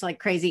research like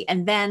crazy.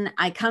 And then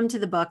I come to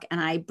the book and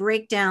I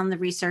break down the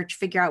research,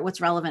 figure out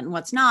what's relevant and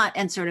what's not,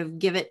 and sort of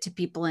give it to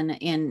people in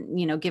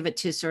you know, give it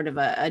to sort of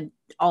a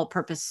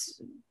all-purpose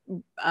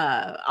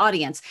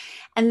audience.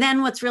 And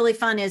then what's really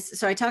fun is,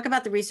 so I talk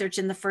about the research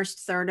in the first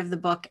third of the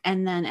book,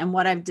 and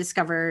what I've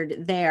discovered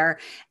there,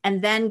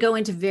 and then go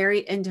into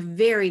very,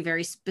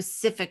 very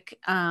specific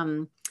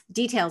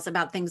details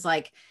about things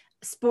like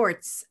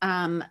sports,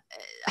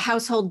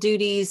 household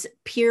duties,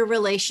 peer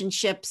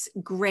relationships,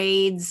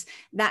 grades,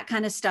 that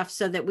kind of stuff,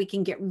 so that we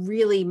can get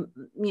really,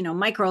 you know,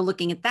 micro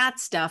looking at that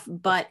stuff,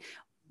 but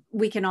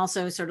we can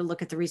also sort of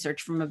look at the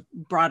research from a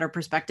broader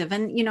perspective.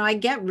 And, you know, I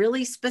get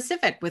really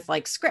specific with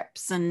like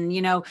scripts and,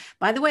 you know,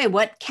 by the way,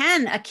 what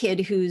can a kid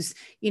who's,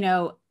 you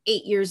know,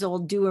 8 years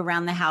old do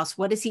around the house?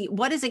 What is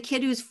a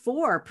kid who's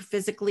 4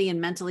 physically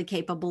and mentally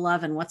capable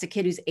of? And what's a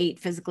kid who's 8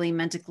 physically and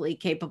mentally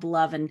capable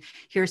of? And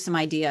here's some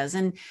ideas.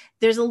 And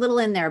there's a little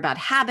in there about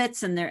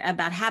habits, and there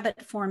about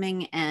habit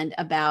forming, and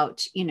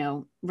about, you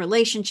know,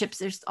 relationships.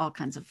 There's all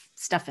kinds of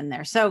stuff in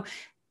there. So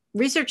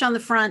research on the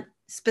front,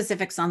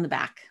 specifics on the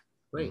back.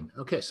 Great.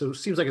 Okay. So it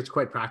seems like it's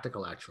quite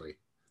practical, actually.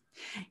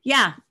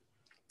 Yeah.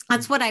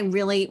 That's what I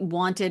really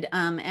wanted.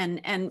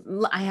 And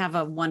I have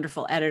a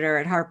wonderful editor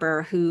at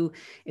Harper who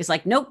is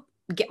like, nope,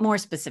 get more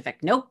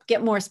specific. Nope,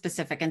 get more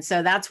specific. And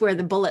so that's where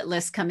the bullet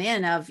lists come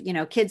in of, you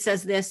know, kid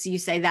says this, you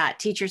say that,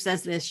 teacher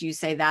says this, you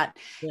say that.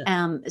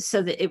 Yeah.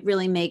 So that it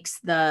really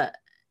makes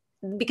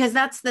because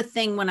that's the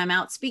thing when I'm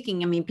out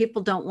speaking. I mean,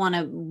 people don't want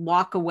to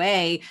walk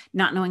away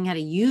not knowing how to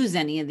use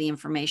any of the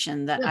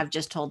information that I've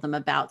just told them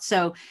about.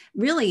 So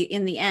really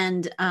in the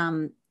end,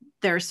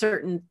 there are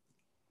certain,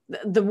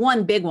 the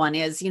one big one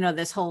is, you know,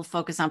 this whole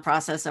focus on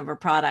process over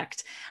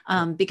product,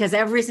 because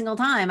every single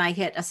time I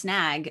hit a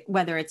snag,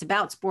 whether it's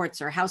about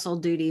sports or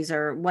household duties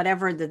or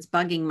whatever that's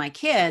bugging my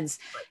kids,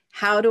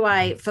 how do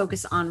I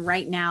focus on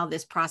right now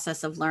this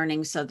process of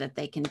learning so that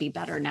they can be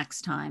better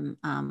next time?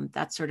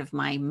 That's sort of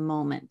my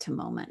moment to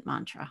moment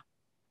mantra.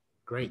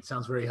 Great.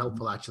 Sounds very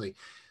helpful, actually.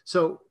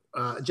 So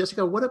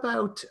Jessica, what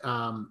about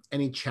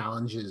any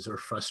challenges or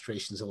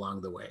frustrations along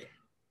the way?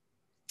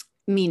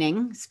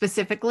 Meaning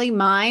specifically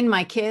mine,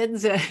 my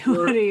kids? Just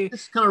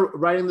kind of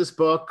writing this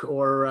book,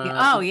 or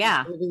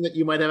anything that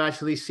you might have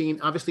actually seen.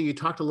 Obviously, you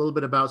talked a little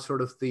bit about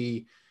sort of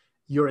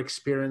your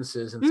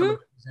experiences and some of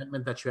the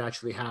resentment that you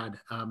actually had.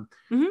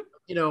 You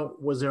know,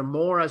 was there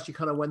more as you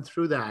kind of went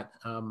through that?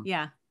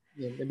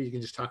 Maybe you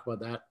can just talk about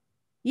that.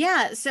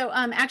 Yeah. So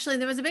actually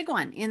there was a big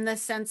one in the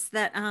sense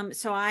that,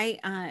 so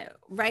I,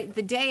 right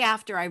the day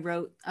after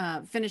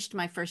I finished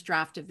my first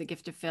draft of The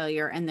Gift of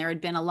Failure, and there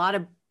had been a lot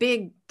of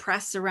big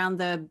press around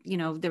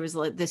there was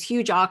this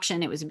huge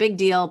auction. It was a big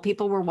deal.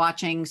 People were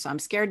watching. So I'm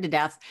scared to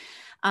death.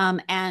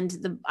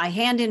 I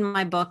hand in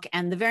my book,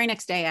 and the very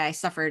next day I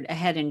suffered a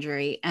head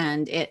injury,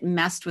 and it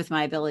messed with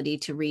my ability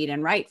to read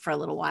and write for a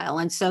little while.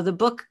 And so the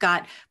book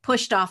got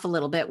pushed off a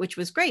little bit, which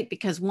was great,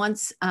 because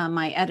once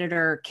my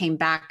editor came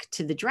back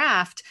to the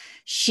draft,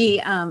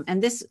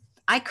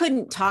 I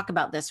couldn't talk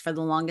about this for the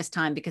longest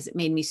time because it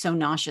made me so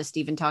nauseous to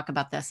even talk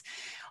about this.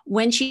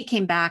 When she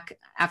came back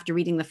after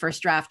reading the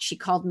first draft, she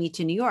called me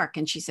to New York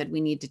and she said, we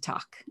need to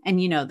talk.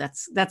 And, you know,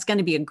 that's going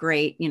to be a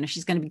great, you know,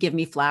 she's going to give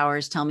me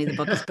flowers, tell me the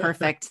book is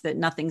perfect, that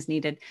nothing's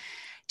needed.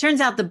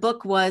 Turns out the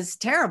book was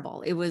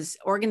terrible. It was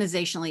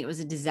organizationally, it was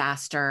a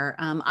disaster.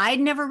 I'd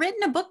never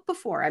written a book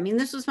before. I mean,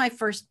 this was my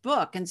first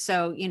book. And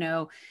so, you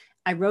know,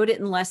 I wrote it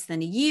in less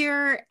than a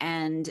year,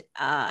 and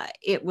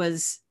it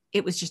was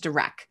just a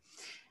wreck.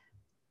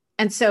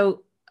 And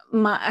so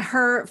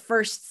her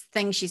first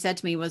thing she said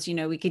to me was,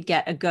 we could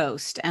get a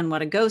ghost. And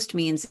what a ghost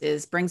means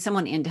is bring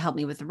someone in to help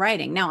me with the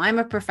writing. Now, I'm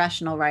a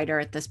professional writer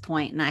at this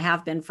point, and I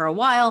have been for a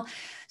while.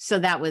 So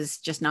that was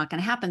just not going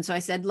to happen. So I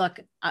said, look,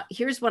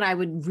 here's what I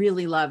would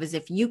really love is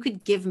if you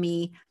could give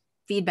me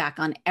feedback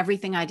on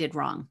everything I did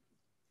wrong.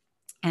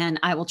 And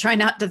I will try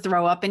not to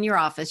throw up in your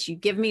office. You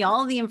give me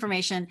all the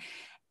information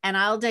and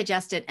I'll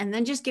digest it. And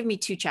then just give me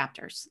 2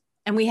 chapters.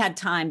 And we had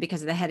time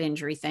because of the head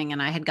injury thing.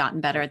 And I had gotten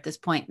better at this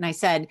point. And I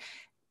said,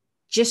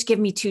 just give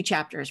me 2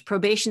 chapters,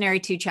 probationary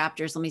 2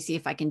 chapters. Let me see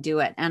if I can do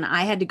it. And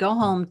I had to go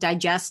home,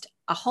 digest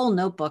a whole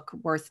notebook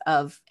worth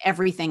of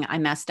everything I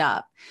messed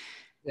up.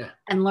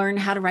 And learn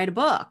how to write a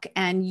book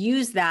and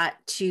use that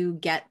to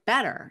get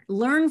better.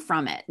 Learn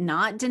from it,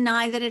 not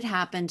deny that it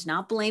happened,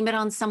 not blame it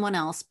on someone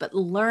else, but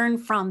learn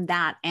from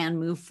that and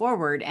move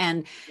forward.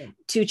 And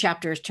 2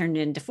 chapters turned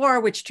into 4,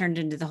 which turned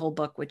into the whole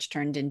book, which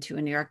turned into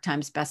a New York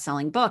Times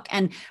bestselling book.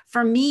 And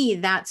for me,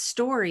 that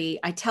story,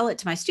 I tell it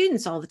to my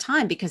students all the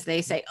time because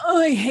they say,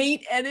 oh, I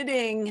hate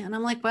editing. And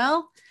I'm like,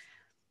 well,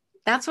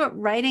 that's what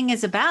writing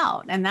is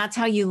about. And that's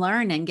how you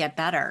learn and get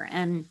better.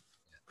 And,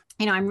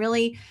 I'm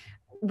really,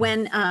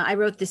 when I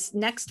wrote this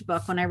next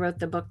book, when I wrote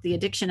the book, The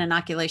Addiction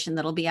Inoculation,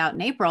 that'll be out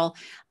in April,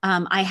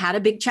 I had a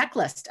big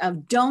checklist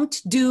of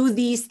don't do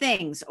these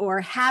things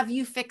or have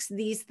you fixed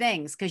these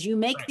things because you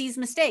make these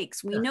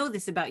mistakes. We know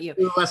this about you.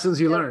 The lessons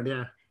you learned,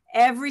 yeah.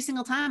 Every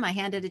single time I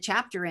handed a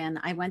chapter in,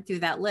 I went through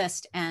that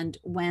list. And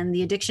when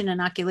The Addiction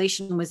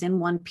Inoculation was in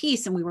one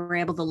piece and we were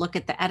able to look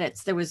at the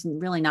edits, there was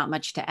really not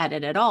much to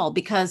edit at all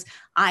because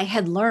I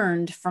had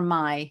learned from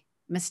my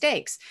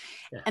mistakes.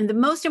 And the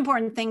most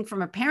important thing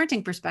from a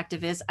parenting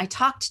perspective is I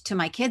talked to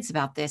my kids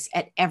about this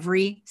at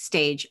every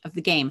stage of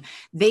the game.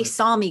 They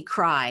saw me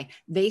cry.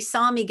 They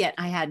saw me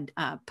I had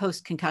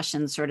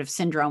post-concussion sort of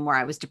syndrome where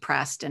I was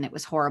depressed and it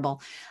was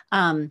horrible.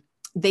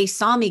 They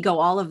saw me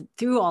go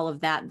through all of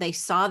that. They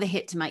saw the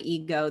hit to my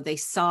ego. They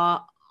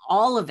saw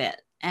all of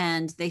it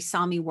and they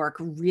saw me work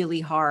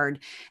really hard.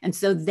 And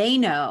so they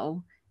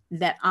know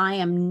that I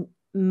am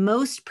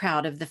most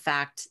proud of the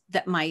fact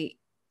that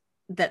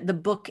that the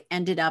book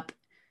ended up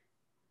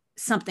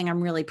something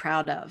I'm really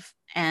proud of.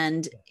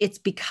 And it's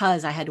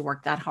because I had to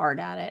work that hard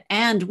at it.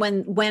 And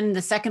when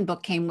the second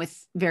book came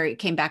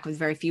back with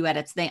very few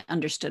edits, they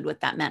understood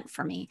what that meant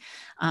for me.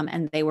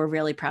 And they were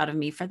really proud of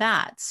me for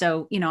that.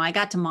 So, I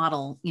got to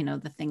model,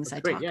 the things I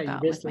talked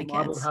about with my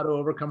kids. How to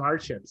overcome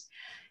hardships.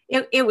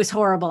 It was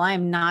horrible.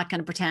 I'm not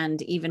going to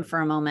pretend even for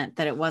a moment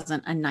that it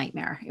wasn't a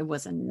nightmare. It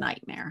was a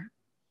nightmare.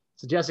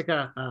 So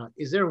Jessica,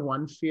 is there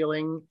one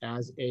feeling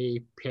as a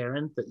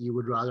parent that you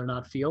would rather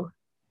not feel?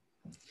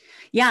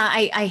 Yeah,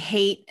 I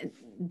hate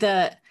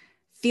the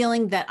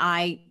feeling that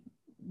I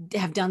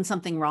have done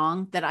something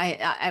wrong, that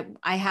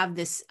I have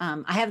this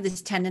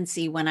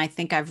tendency when I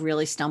think I've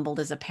really stumbled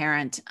as a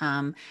parent.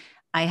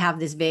 I have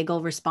this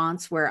vagal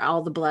response where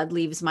all the blood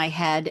leaves my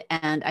head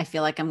and I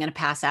feel like I'm going to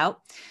pass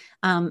out.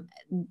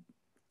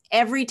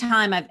 Every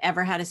time I've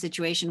ever had a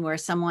situation where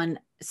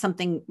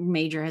something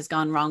major has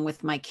gone wrong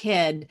with my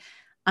kid,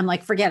 I'm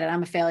like, forget it.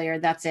 I'm a failure.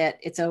 That's it.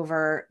 It's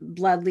over.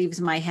 Blood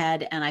leaves my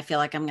head and I feel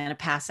like I'm going to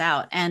pass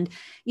out. And,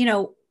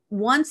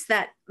 once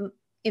that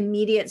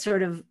immediate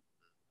sort of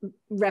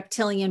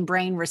reptilian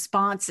brain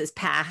response is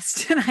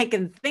passed and I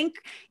can think,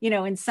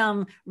 in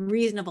some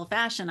reasonable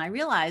fashion, I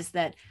realize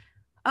that,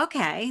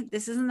 okay,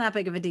 this isn't that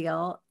big of a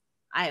deal.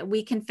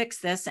 We can fix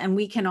this and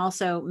we can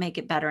also make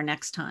it better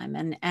next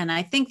time. And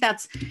I think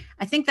that's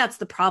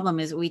the problem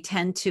is we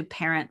tend to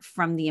parent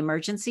from the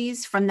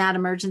emergencies, from that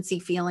emergency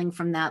feeling,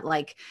 from that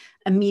like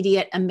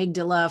immediate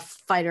amygdala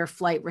fight or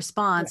flight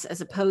response, as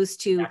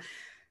opposed to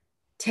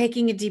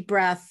taking a deep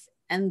breath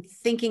and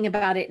thinking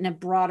about it in a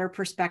broader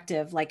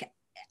perspective. Like,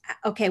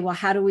 okay, well,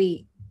 how do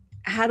we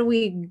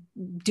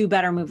do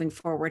better moving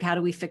forward? How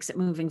do we fix it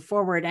moving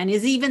forward? And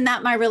is it even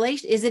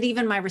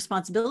my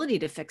responsibility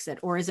to fix it?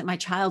 Or is it my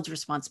child's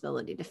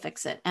responsibility to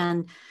fix it?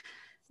 And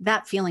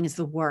that feeling is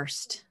the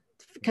worst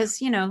because,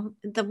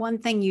 the one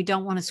thing you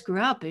don't want to screw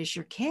up is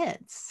your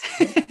kids.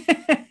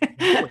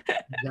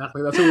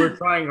 Exactly. That's what we're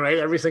trying, right?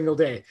 Every single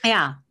day.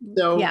 Yeah.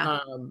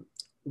 So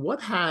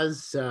what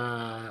has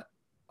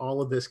all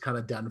of this kind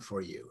of done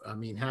for you? I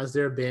mean, has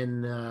there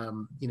been,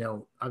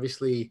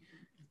 obviously,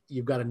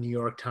 you've got a New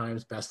York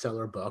Times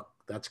bestseller book.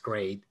 That's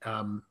great.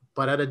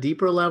 But at a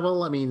deeper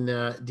level, I mean,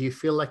 do you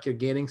feel like you're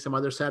gaining some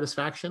other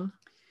satisfaction?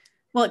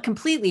 Well, it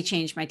completely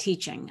changed my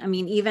teaching. I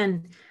mean,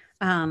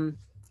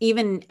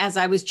 even as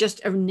I was just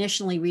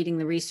initially reading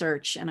the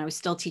research and I was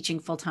still teaching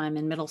full-time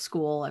in middle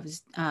school,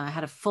 I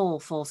had a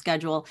full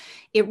schedule.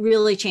 It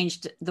really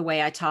changed the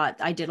way I taught.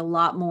 I did a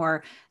lot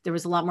more. There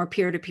was a lot more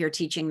peer-to-peer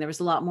teaching. There was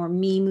a lot more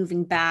me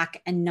moving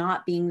back and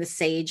not being the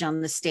sage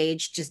on the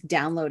stage, just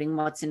downloading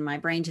what's in my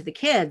brain to the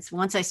kids.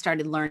 Once I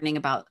started learning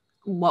about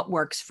what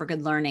works for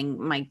good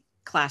learning, my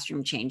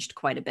classroom changed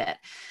quite a bit.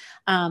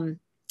 And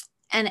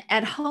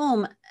at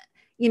home,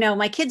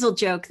 my kids will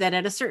joke that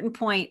at a certain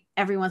point,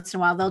 every once in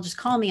a while, they'll just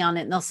call me on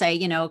it and they'll say,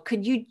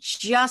 could you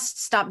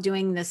just stop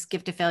doing this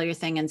gift of failure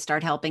thing and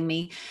start helping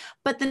me?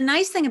 But the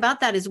nice thing about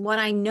that is what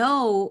I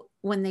know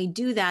when they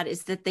do that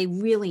is that they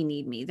really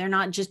need me. They're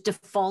not just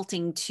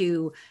defaulting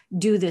to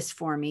do this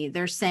for me.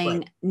 They're saying,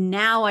 right,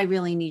 now I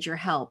really need your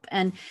help.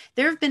 And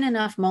there have been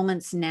enough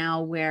moments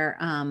now where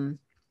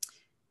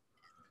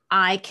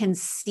I can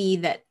see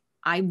that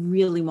I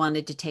really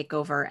wanted to take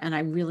over and I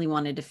really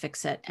wanted to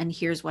fix it. And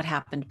here's what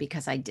happened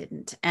because I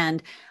didn't.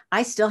 And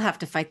I still have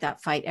to fight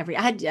that fight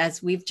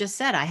as we've just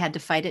said, I had to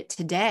fight it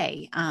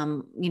today.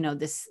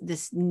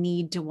 This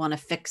need to want to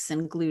fix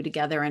and glue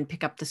together and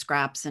pick up the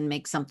scraps and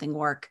make something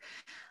work.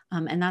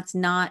 And that's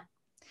not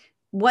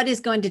what is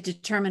going to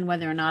determine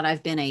whether or not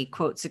I've been a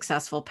quote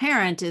successful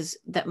parent, is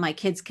that my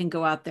kids can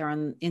go out there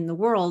in the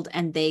world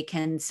and they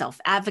can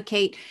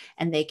self-advocate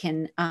and they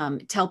can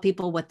tell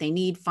people what they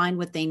need, find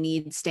what they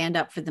need, stand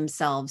up for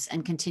themselves,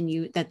 and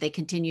continue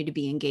to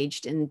be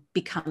engaged in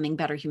becoming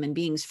better human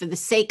beings for the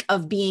sake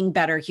of being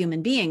better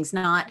human beings,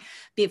 not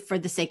for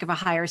the sake of a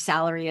higher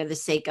salary or the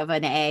sake of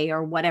an A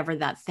or whatever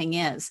that thing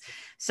is.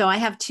 So I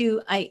have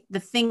the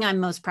thing I'm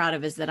most proud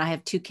of is that I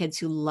have two kids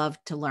who love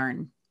to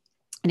learn.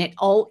 And it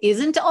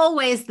isn't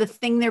always the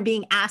thing they're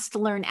being asked to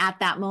learn at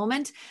that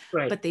moment,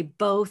 right, but they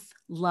both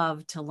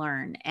love to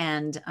learn.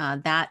 And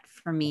that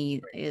for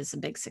me is a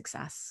big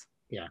success.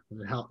 Yeah.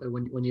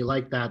 When you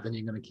like that, then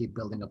you're going to keep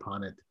building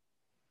upon it.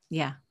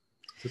 Yeah.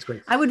 That's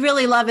great. I would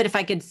really love it if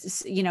I could,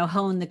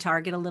 hone the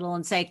target a little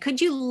and say,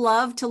 could you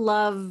love to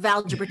love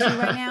Algebra 2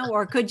 right now?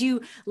 Or could you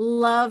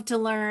love to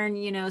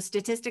learn,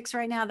 statistics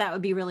right now? That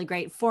would be really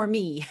great for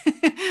me.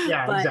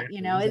 Yeah, but,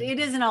 exactly. It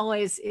isn't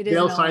always.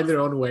 They'll find their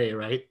own way,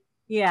 right?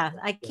 Yeah,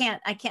 I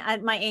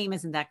can't, my aim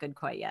isn't that good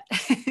quite yet.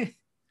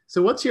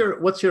 So what's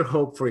your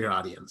hope for your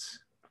audience?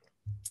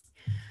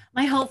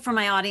 My hope for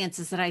my audience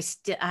is that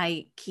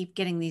I keep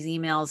getting these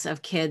emails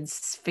of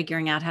kids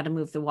figuring out how to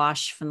move the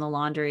wash from the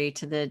laundry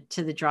to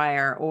the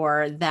dryer,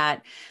 or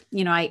that,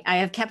 I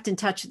have kept in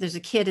touch. There's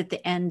a kid at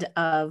the end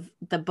of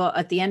the book,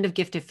 at the end of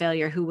Gift of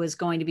Failure, who was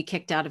going to be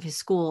kicked out of his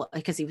school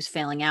because he was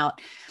failing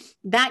out.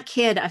 That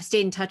kid, I've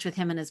stayed in touch with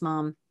him and his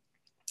mom.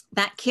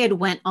 That kid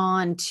went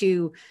on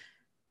to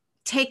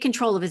take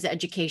control of his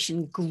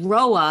education,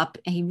 grow up.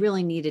 And he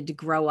really needed to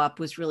grow up,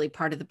 was really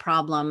part of the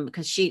problem,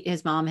 because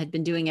his mom had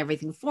been doing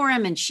everything for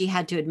him and she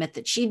had to admit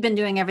that she'd been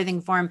doing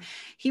everything for him.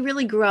 He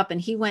really grew up, and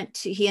he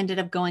ended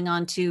up going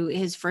on to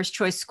his first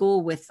choice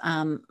school with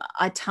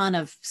a ton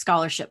of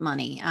scholarship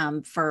money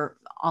for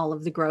all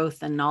of the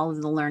growth and all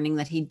of the learning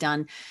that he'd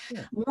done.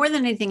 Yeah. More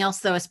than anything else,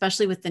 though,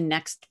 especially with the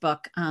next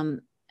book,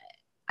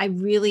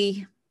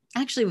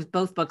 actually with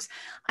both books,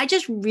 I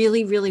just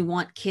really, really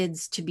want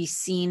kids to be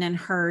seen and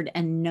heard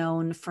and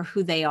known for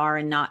who they are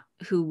and not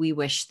who we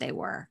wish they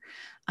were.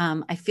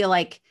 I feel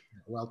like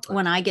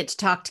when I get to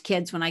talk to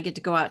kids, when I get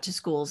to go out to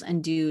schools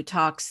and do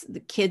talks, the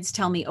kids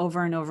tell me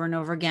over and over and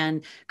over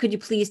again, could you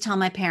please tell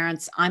my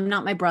parents, I'm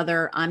not my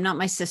brother, I'm not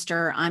my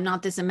sister, I'm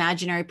not this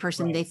imaginary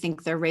person they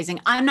think they're raising,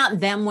 I'm not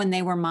them when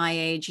they were my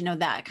age,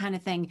 that kind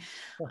of thing.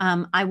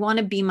 I want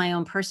to be my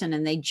own person,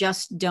 and they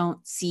just don't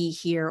see,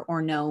 hear,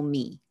 or know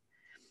me.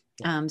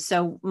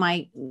 So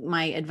my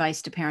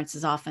advice to parents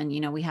is often,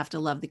 we have to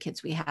love the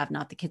kids we have,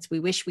 not the kids we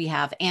wish we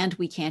have. And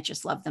we can't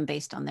just love them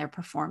based on their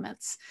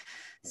performance.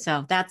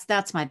 So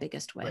that's my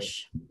biggest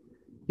wish. Right.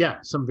 Yeah.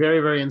 Some very,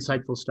 very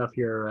insightful stuff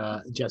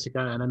here, Jessica.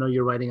 And I know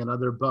you're writing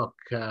another book,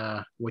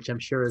 which I'm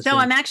sure is. So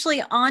I'm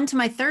actually on to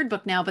my third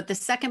book now, but the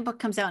second book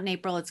comes out in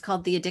April. It's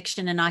called The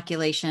Addiction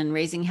Inoculation: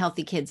 Raising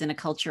Healthy Kids in a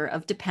Culture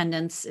of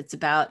Dependence. It's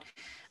about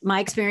my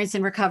experience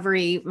in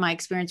recovery, my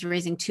experience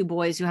raising two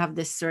boys who have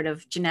this sort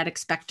of genetic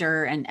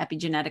specter and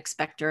epigenetic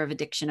specter of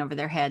addiction over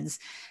their heads,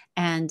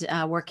 and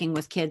working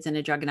with kids in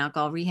a drug and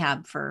alcohol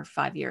rehab for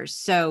 5 years.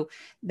 So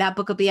that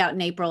book will be out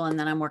in April, and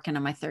then I'm working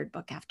on my third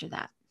book after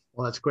that.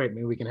 Well, that's great.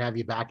 Maybe we can have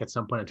you back at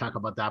some point and talk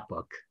about that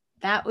book.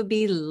 That would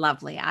be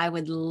lovely. I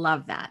would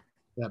love that.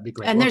 That'd be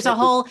great. And there's a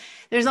whole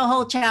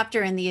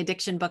chapter in the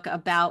addiction book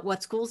about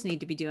what schools need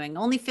to be doing.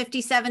 Only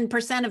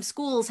 57% of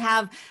schools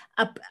have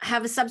a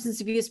substance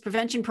abuse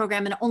prevention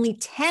program, and only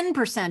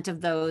 10%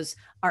 of those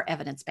are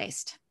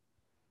evidence-based.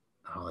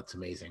 Oh, that's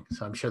amazing.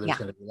 So I'm sure there's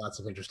going to be lots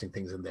of interesting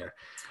things in there.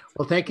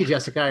 Well, thank you,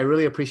 Jessica. I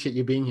really appreciate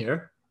you being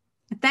here.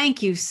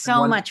 Thank you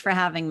so much for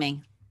having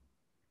me.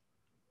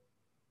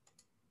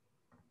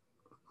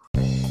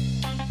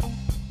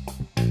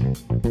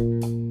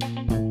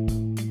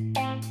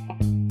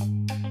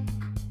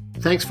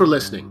 Thanks for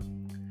listening.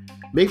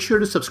 Make sure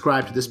to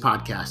subscribe to this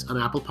podcast on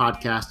Apple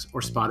Podcasts or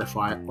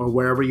Spotify or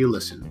wherever you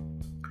listen.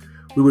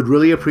 We would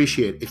really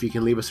appreciate if you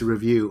can leave us a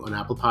review on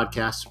Apple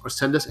Podcasts or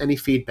send us any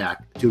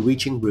feedback to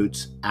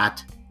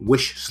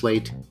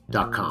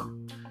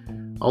reachingroots@wishslate.com.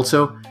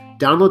 Also,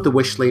 download the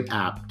WishSlate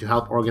app to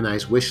help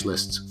organize wish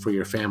lists for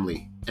your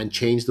family and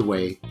change the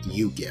way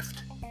you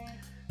gift.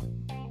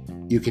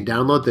 You can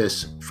download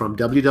this from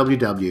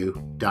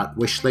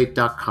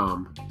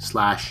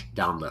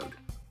www.wishslate.com/download.